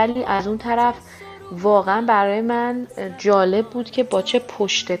بود. ولی از اون طرف واقعا برای من جالب بود که با چه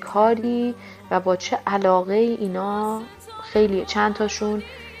پشتکاری و با چه علاقه اینا خیلی چند تاشون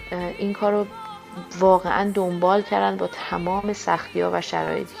این کارو واقعا دنبال کردن با تمام سختی‌ها و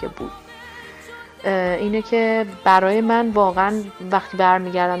شرایطی که بود. اینه که برای من واقعا وقتی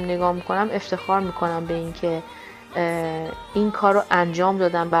برمیگردم نگاه میکنم افتخار میکنم به این که این کار رو انجام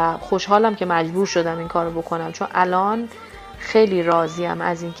دادم و خوشحالم که مجبور شدم این کار رو بکنم، چون الان خیلی راضیم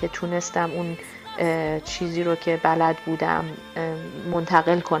از این که تونستم اون چیزی رو که بلد بودم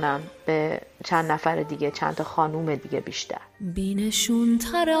منتقل کنم به چند نفر دیگه، چند تا خانوم دیگه بیشتر. بینشون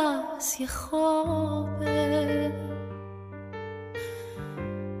تر از یه خوابه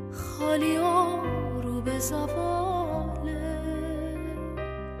خالی و رو به زواله،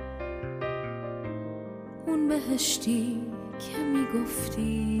 اون بهشتی که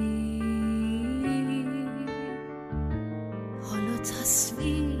میگفتی حالا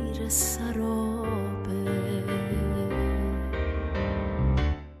تصویر سرابه.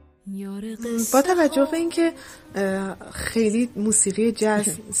 با توجه به اینکه خیلی موسیقی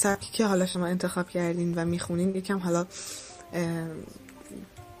جاز سبکی که حالا شما انتخاب کردین و میخونین یکم حالا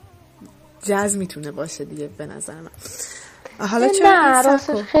جاز میتونه باشه دیگه به نظر من. حالا نه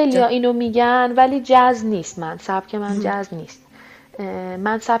راستش خیلی ها اینو میگن ولی جاز نیست. من سبک من جاز نیست.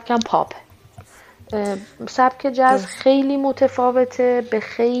 من سبکم پاپ. سبک جاز خیلی متفاوته، به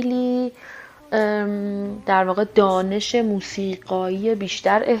خیلی در واقع دانش موسیقایی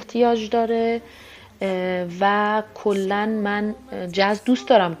بیشتر احتیاج داره و کلن من جاز دوست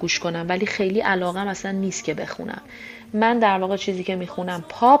دارم گوش کنم ولی خیلی علاقم اصلا نیست که بخونم. من در واقع چیزی که میخونم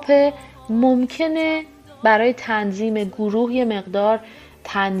پاپه. ممکنه برای تنظیم گروه یه مقدار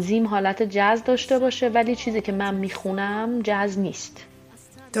تنظیم حالت جاز داشته باشه ولی چیزی که من میخونم جاز نیست.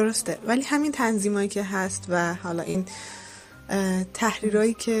 درسته، ولی همین تنظیمایی که هست و حالا این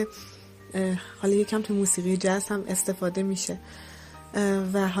تحریرایی که حالا یکم تو موسیقی جاز هم استفاده میشه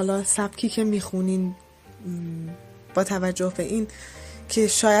و حالا سبکی که میخونین با توجه به این که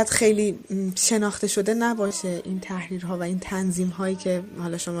شاید خیلی شناخته شده نباشه این تحریرها و این تنظیمهایی که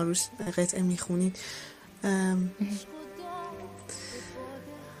حالا شما روش قطعه میخونین،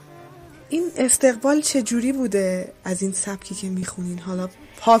 این استقبال چجوری بوده از این سبکی که میخونین؟ حالا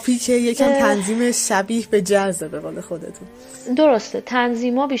پاپی که یکم تنظیم شبیه به جازه به قول خودتون. درسته،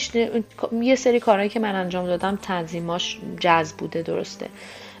 تنظیما بیشتر یه سری کارهایی که من انجام دادم تنظیماش جاز بوده. درسته.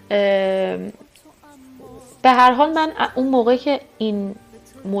 به هر حال من اون موقعی که این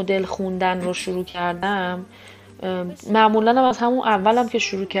مدل خوندن رو شروع کردم معمولا از همون اولم که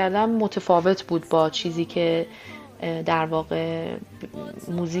شروع کردم متفاوت بود با چیزی که در واقع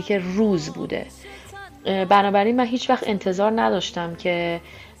موزیک روز بوده. بنابراین من هیچ وقت انتظار نداشتم که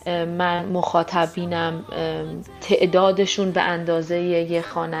من مخاطبینم تعدادشون به اندازه یه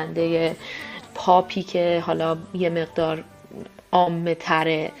خواننده پاپی که حالا یه مقدار عامه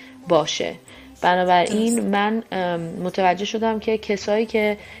تره باشه. بنابراین من متوجه شدم که کسایی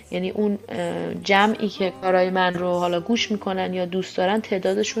که یعنی اون جمعی که کارهای من رو حالا گوش میکنن یا دوست دارن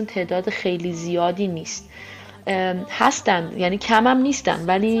تعدادشون تعداد خیلی زیادی نیست. هستن، یعنی کم هم نیستن،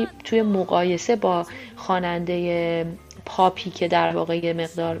 ولی توی مقایسه با خواننده پاپی که در واقع یه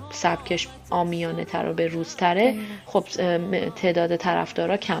مقدار سبکش عامیانه تر و به روز تره خب تعداد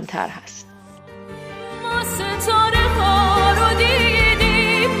طرفدارا کمتر هست. ما ستاره ها رو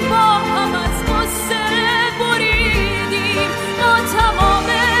دیدیم، با هم از قصه بریدیم، ما تمام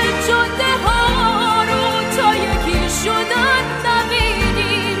جده ها رو تا یکی شدن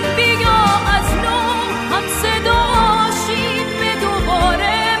نمیدیم، بیا از نو هم صدا شیم، به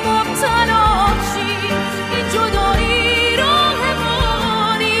دوباره مبتلا شیم، این جدایی راه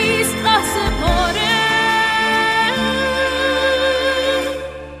ما نیست، قصه پاره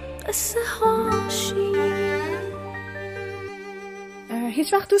قصه هاشیم.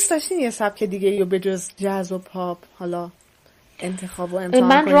 هیچ وقت دوست داشتین یه سبک دیگه یا به جز جاز و پاپ حالا انتخاب و امتحان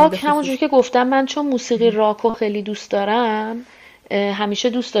من کنین؟ راک همونجور که گفتم، من چون موسیقی راک رو خیلی دوست دارم همیشه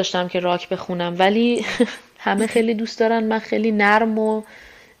دوست داشتم که راک بخونم، ولی همه خیلی دوست دارن من خیلی نرم و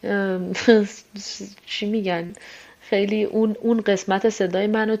چی میگن خیلی اون قسمت صدای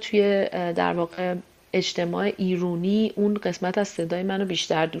منو توی در واقع اجتماع ایرانی اون قسمت از صدای منو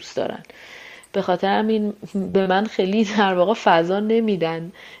بیشتر دوست دارن. به خاطر همین به من خیلی در واقع فضا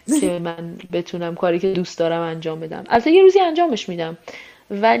نمیدن که من بتونم کاری که دوست دارم انجام بدم. از یه روزی انجامش میدم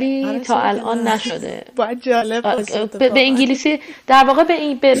ولی تا الان نشده. باید جالب باشه. به انگلیسی در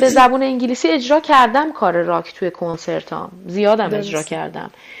واقع به زبان انگلیسی اجرا کردم کار راک توی کنسرتام، زیادم اجرا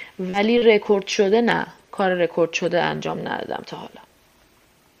کردم، ولی رکورد شده نه، کار رکورد شده انجام ندادم تا حالا.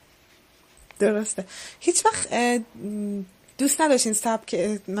 درسته. هیچ وقت دوست نداشتین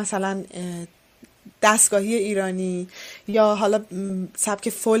سبک مثلا دستگاهی ایرانی یا حالا سبک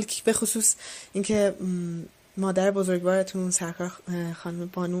فولک، به خصوص اینکه مادر بزرگوارتون سرکار خانم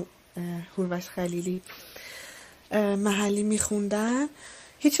بانو هوروش خلیلی محلی میخوندن،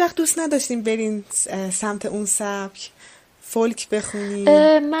 هیچ وقت دوست نداشتین برین سمت اون سبک فولک بخونی؟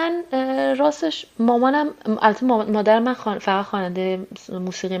 من راستش مامانم، البته مادر من فقط خواننده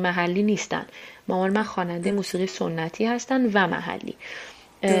موسیقی محلی نیستن، مامان من خواننده موسیقی سنتی هستن و محلی،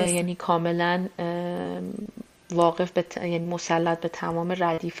 یعنی کاملا واقف به یعنی مسلط به تمام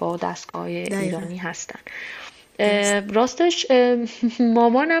ردیف‌ها و دستگاه‌های ایرانی هستن. راستش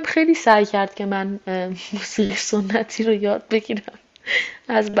مامانم خیلی سعی کرد که من موسیقی سنتی رو یاد بگیرم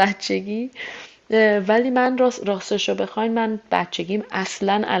از بچگی، ولی من راستش رو بخواین من بچگیم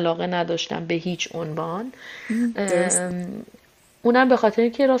اصلا علاقه نداشتم به هیچ عنوان. اونم به خاطر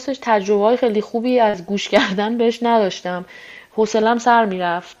که راستش تجربه‌های خیلی خوبی از گوش کردن بهش نداشتم، حوصله‌ام سر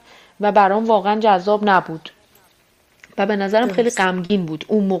میرفت و برام واقعا جذاب نبود و به نظرم خیلی غمگین بود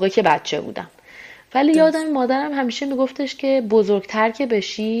اون موقع که بچه بودم. ولی یادم مادرم همیشه میگفتش که بزرگتر که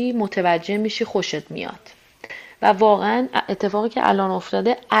بشی متوجه میشی خوشت میاد و واقعا اتفاقی که الان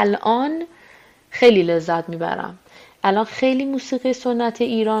افتاده، الان خیلی لذت میبرم. الان خیلی موسیقی سنت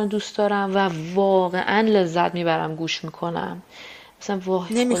ایران دوست دارم و واقعا لذت میبرم گوش میکنم. مثلا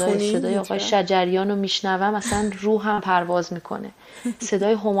خدای صدای آقای شجریان رو میشنوم اصلا روحم پرواز میکنه.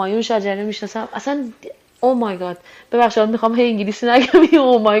 صدای همایون شجریان میشناسم اصلا او مای گاد. ببخشید میخوام هی انگلیسی نگم، این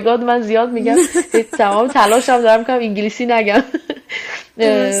او مای گاد من زیاد میگم، تمام تلاشم دارم میکنم انگلیسی نگم.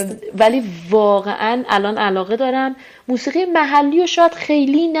 ولی واقعا الان علاقه دارم. موسیقی محلی و شاید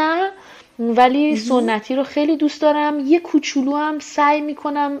خیلی نه، ولی سنتی رو خیلی دوست دارم. یه کوچولو هم سعی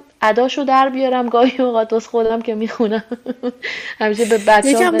میکنم اداشو در بیارم، گاهی اوقات از خودم که میخونم. همیشه به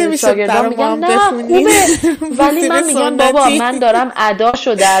بچه‌ها شاگردام میگم نه خوبه، ولی من میگم بابا من دارم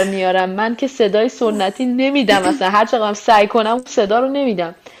اداشو در میارم، من که صدای سنتی نمیدم اصلا، هر چقدر سعی کنم صدا رو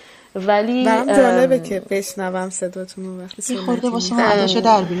نمیدم. ولی برام جالبه که بشنوم صداتون رو وقتی سنتی خورده واسه ما اداشو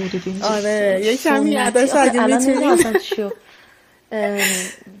در بیارید. آره یه کمی اداش اگه میتونی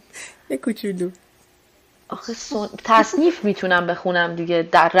یه کوچولو. آخه تصنیف میتونم بخونم دیگه،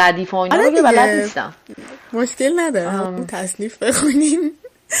 در ردیف ها اینا رو بلد نیستم. مشکل نداره تصنیف بخونیم.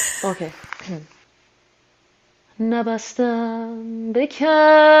 اوکی. نبستم به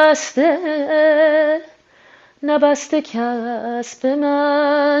کس دل، نبسته کس به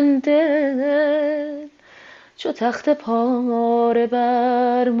من دل، چو تخت پاره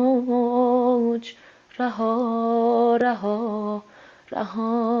بر موج، رها رها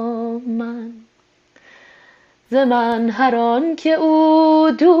رها من. ز من هر آن که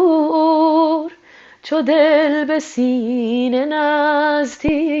او دور، چو دل به سینه نزدیک،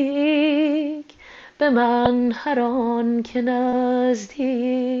 به من هر آن که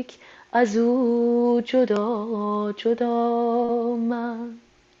نزدیک، از او جدا جدا من.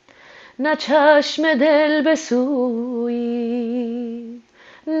 نه چشم دل به سویی،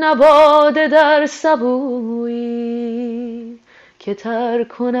 نه باده در سبویی، که تر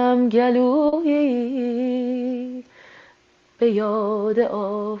کنم گلویی، به یاد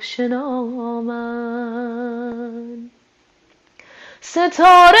آشنا من.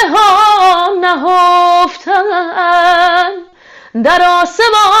 ستاره ها نهفتن در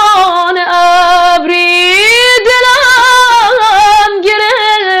آسمان ابری، دلم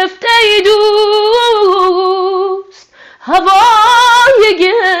گرفت ای دوست هوای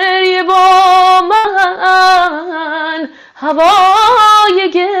گریه با من،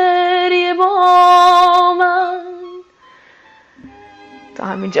 هوای گریه با من. تا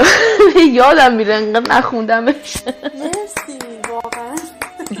همینجا یادم میره انقدر نخوندمش. مرسی واقعا.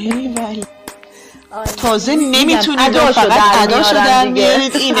 ولی تازه نمیتونید و فقط اداشو در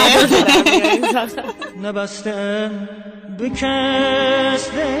میارید. اینه نبسته به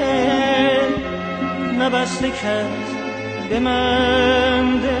کس دل، نبسته کس به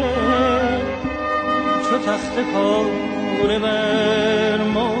من دل، چو تخت پاره بر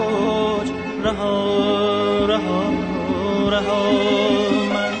موج، رها رها رها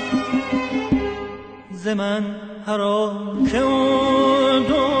من. ز من هر آن که او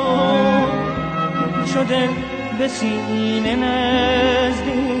دور، چو دل به سینه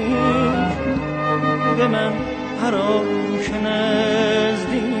نزدیک، به من هر آن که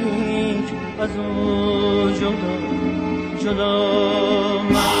نزدیک، از او جدا جدا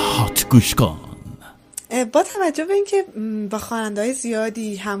من. هات گوش کن. با توجه به اینکه با خواننده‌های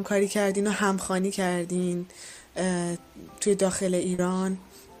زیادی همکاری کردین و همخوانی کردین توی داخل ایران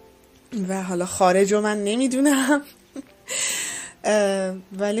و حالا خارج رو من نمیدونم،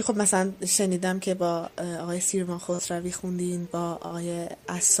 ولی خب مثلا شنیدم که با آقای سیروان خسروی خوندین، با آقای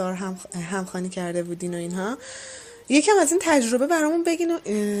اسار همخوانی کرده بودین و اینها. یکم از این تجربه برامون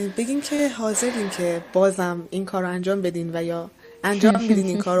بگین که حاضرین که بازم این کار رو انجام بدین و یا انجام میدین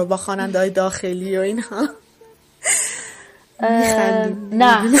این کار رو با خواننده‌های داخلی و اینها؟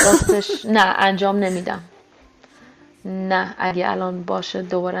 نه راستش نه، انجام نمیدم. نه اگه الان باشه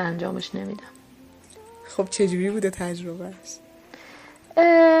دوباره انجامش نمیدم. خب چجوری بوده تجربهش؟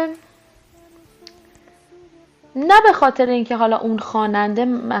 نه به خاطر اینکه حالا اون خواننده،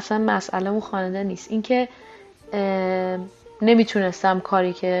 مثلا مسئله اون خواننده نیست، اینکه نمیتونستم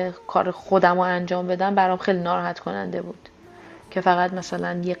کار خودم رو انجام بدم، برام خیلی ناراحت کننده بود که فقط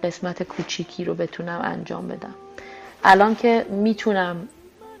مثلا یه قسمت کوچیکی رو بتونم انجام بدم. الان که میتونم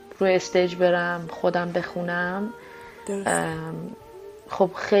روی استیج برم خودم بخونم خب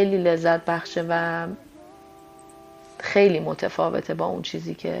خیلی لذت بخشه و خیلی متفاوته با اون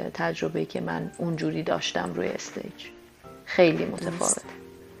چیزی که تجربه‌ای که من اونجوری داشتم روی استیج. خیلی متفاوته.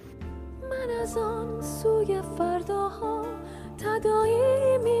 من از آن سوی فرداها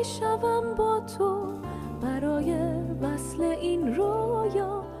تداعی میشوم با تو، برای وصل این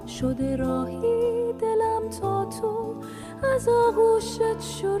رویا شده راهی دلم تا تو. از آغوشت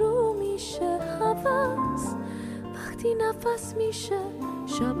شروع میشه هوس، وقتی نفس میشه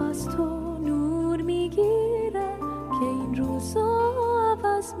شب از تو نور میگیره که این روزا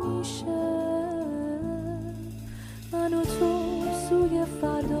عوض میشه. من و تو سوی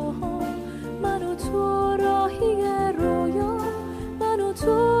فرداها، من و تو راهی رویا، من و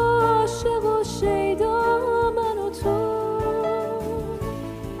تو عاشق و شیدا، من و تو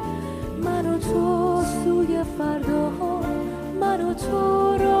سوی فرداها، من و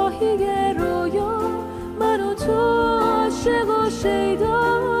تو راهی رویا، من و تو عاشق و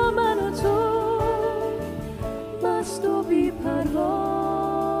شیدا، من و تو مست و بی پروا.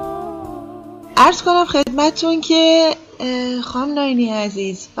 عرض کنم خدمتتون که خانم نایینی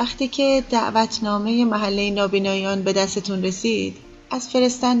عزیز، وقتی که دعوتنامه محله نابینایان به دستتون رسید، از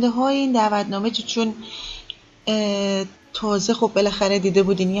فرستنده های این دعوتنامه چون تازه خب بالاخره دیده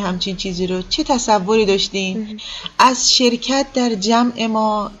بودین یه همچین چیزی رو، چه تصوری داشتین از شرکت در جمع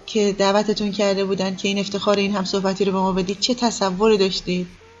ما که دعوتتون کرده بودن که این افتخار این همصحبتی رو به ما بدید؟ چه تصوری داشتید؟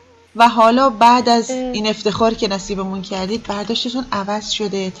 و حالا بعد از این افتخار که نصیبمون کردید برداشتتون عوض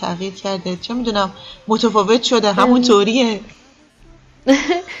شده، تغییر کرده، چه میدونم متفاوت شده، همون طوریه؟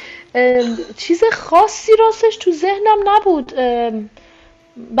 چیز خاصی راستش تو ذهنم نبود.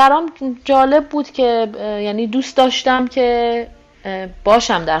 برام جالب بود که یعنی دوست داشتم که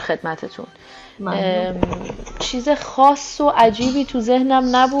باشم در خدمتتون. چیز خاص و عجیبی تو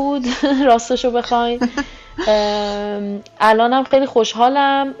ذهنم نبود راستشو بخواین. الانم خیلی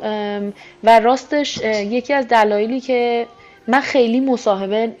خوشحالم و راستش یکی از دلایلی که من خیلی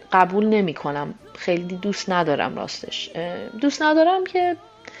مصاحبه قبول نمی کنم، خیلی دوست ندارم، راستش دوست ندارم که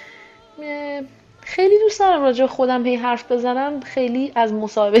خیلی دوست دارم راجع خودم هی حرف بزنم، خیلی از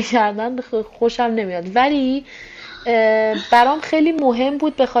مصاحبه کردن خوشم نمیاد، ولی برام خیلی مهم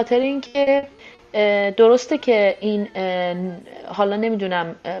بود به خاطر اینکه درسته که این حالا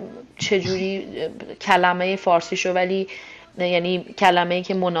نمیدونم چجوری کلمه فارسیشو، ولی یعنی کلمه‌ای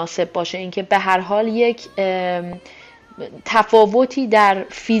که مناسب باشه، این که به هر حال یک تفاوتی در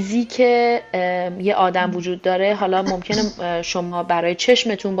فیزیک یه آدم وجود داره. حالا ممکنه شما برای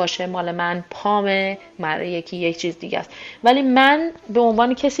چشمتون باشه، مال من پامه، برای یکی یک چیز دیگه است، ولی من به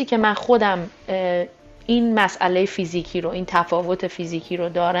عنوان کسی که من خودم این مسئله فیزیکی رو، این تفاوت فیزیکی رو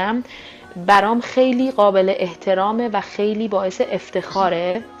دارم، برام خیلی قابل احترامه و خیلی باعث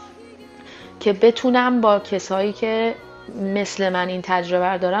افتخاره که بتونم با کسایی که مثل من این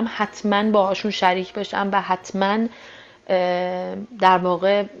تجربه دارم حتما باهاشون شریک بشم و حتما در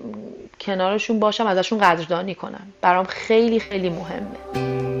واقع کنارشون باشم، ازشون قدردانی کنم. برام خیلی خیلی مهمه.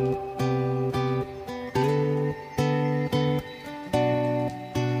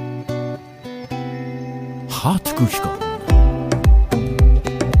 هات گوش کن.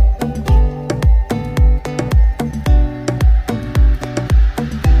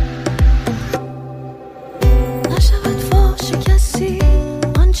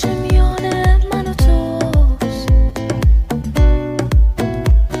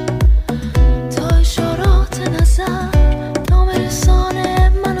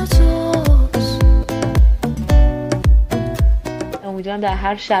 در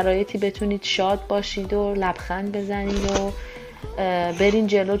هر شرایطی بتونید شاد باشید و لبخند بزنید و برین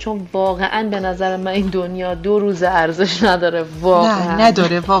جلو، چون واقعا به نظر من این دنیا 2 روز ارزش نداره. واقعا نه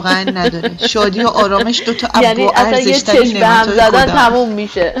نداره، واقعا نداره. شادی و آرامش 2 تا یعنی اصلا یه چشم به هم زدن تموم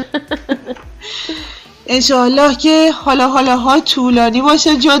میشه. انشاءالله که حالا طولانی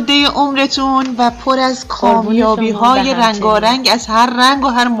باشه جاده عمرتون و پر از کامیابی های رنگارنگ از هر رنگ و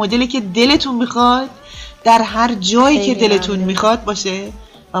هر مدلی که دلتون میخواد، در هر جایی که دلتون میخواد باشه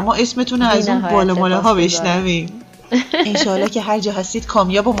و ما اسمتون رو از اون بالا مالا ها بشنویم. انشاءالله که هر جا هستید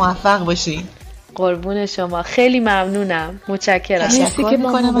کامیاب و موفق باشین. قربون شما، خیلی ممنونم، متشکرم. تشکر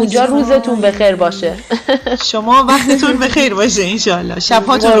میکنم. اونجا روزتون بخیر باشه. شما وقتتون بخیر باشه انشاءالله،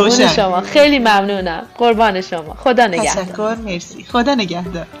 شبهاتون روشن. قربون شما، خیلی ممنونم. قربان شما، خدا نگهدار. تشکر، مرسی، خدا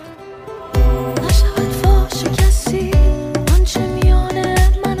نگهدار.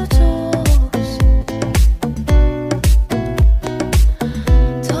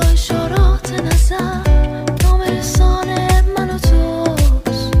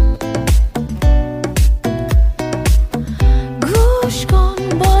 گوش کن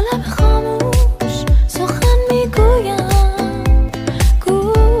با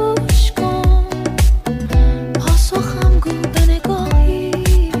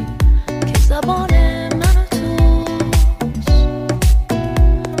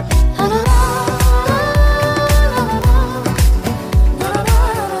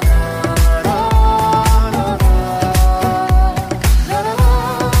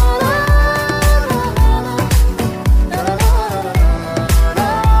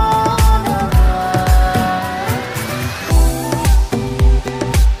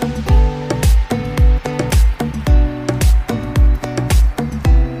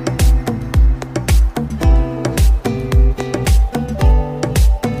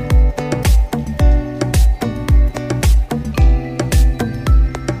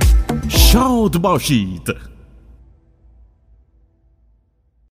شاد باشید.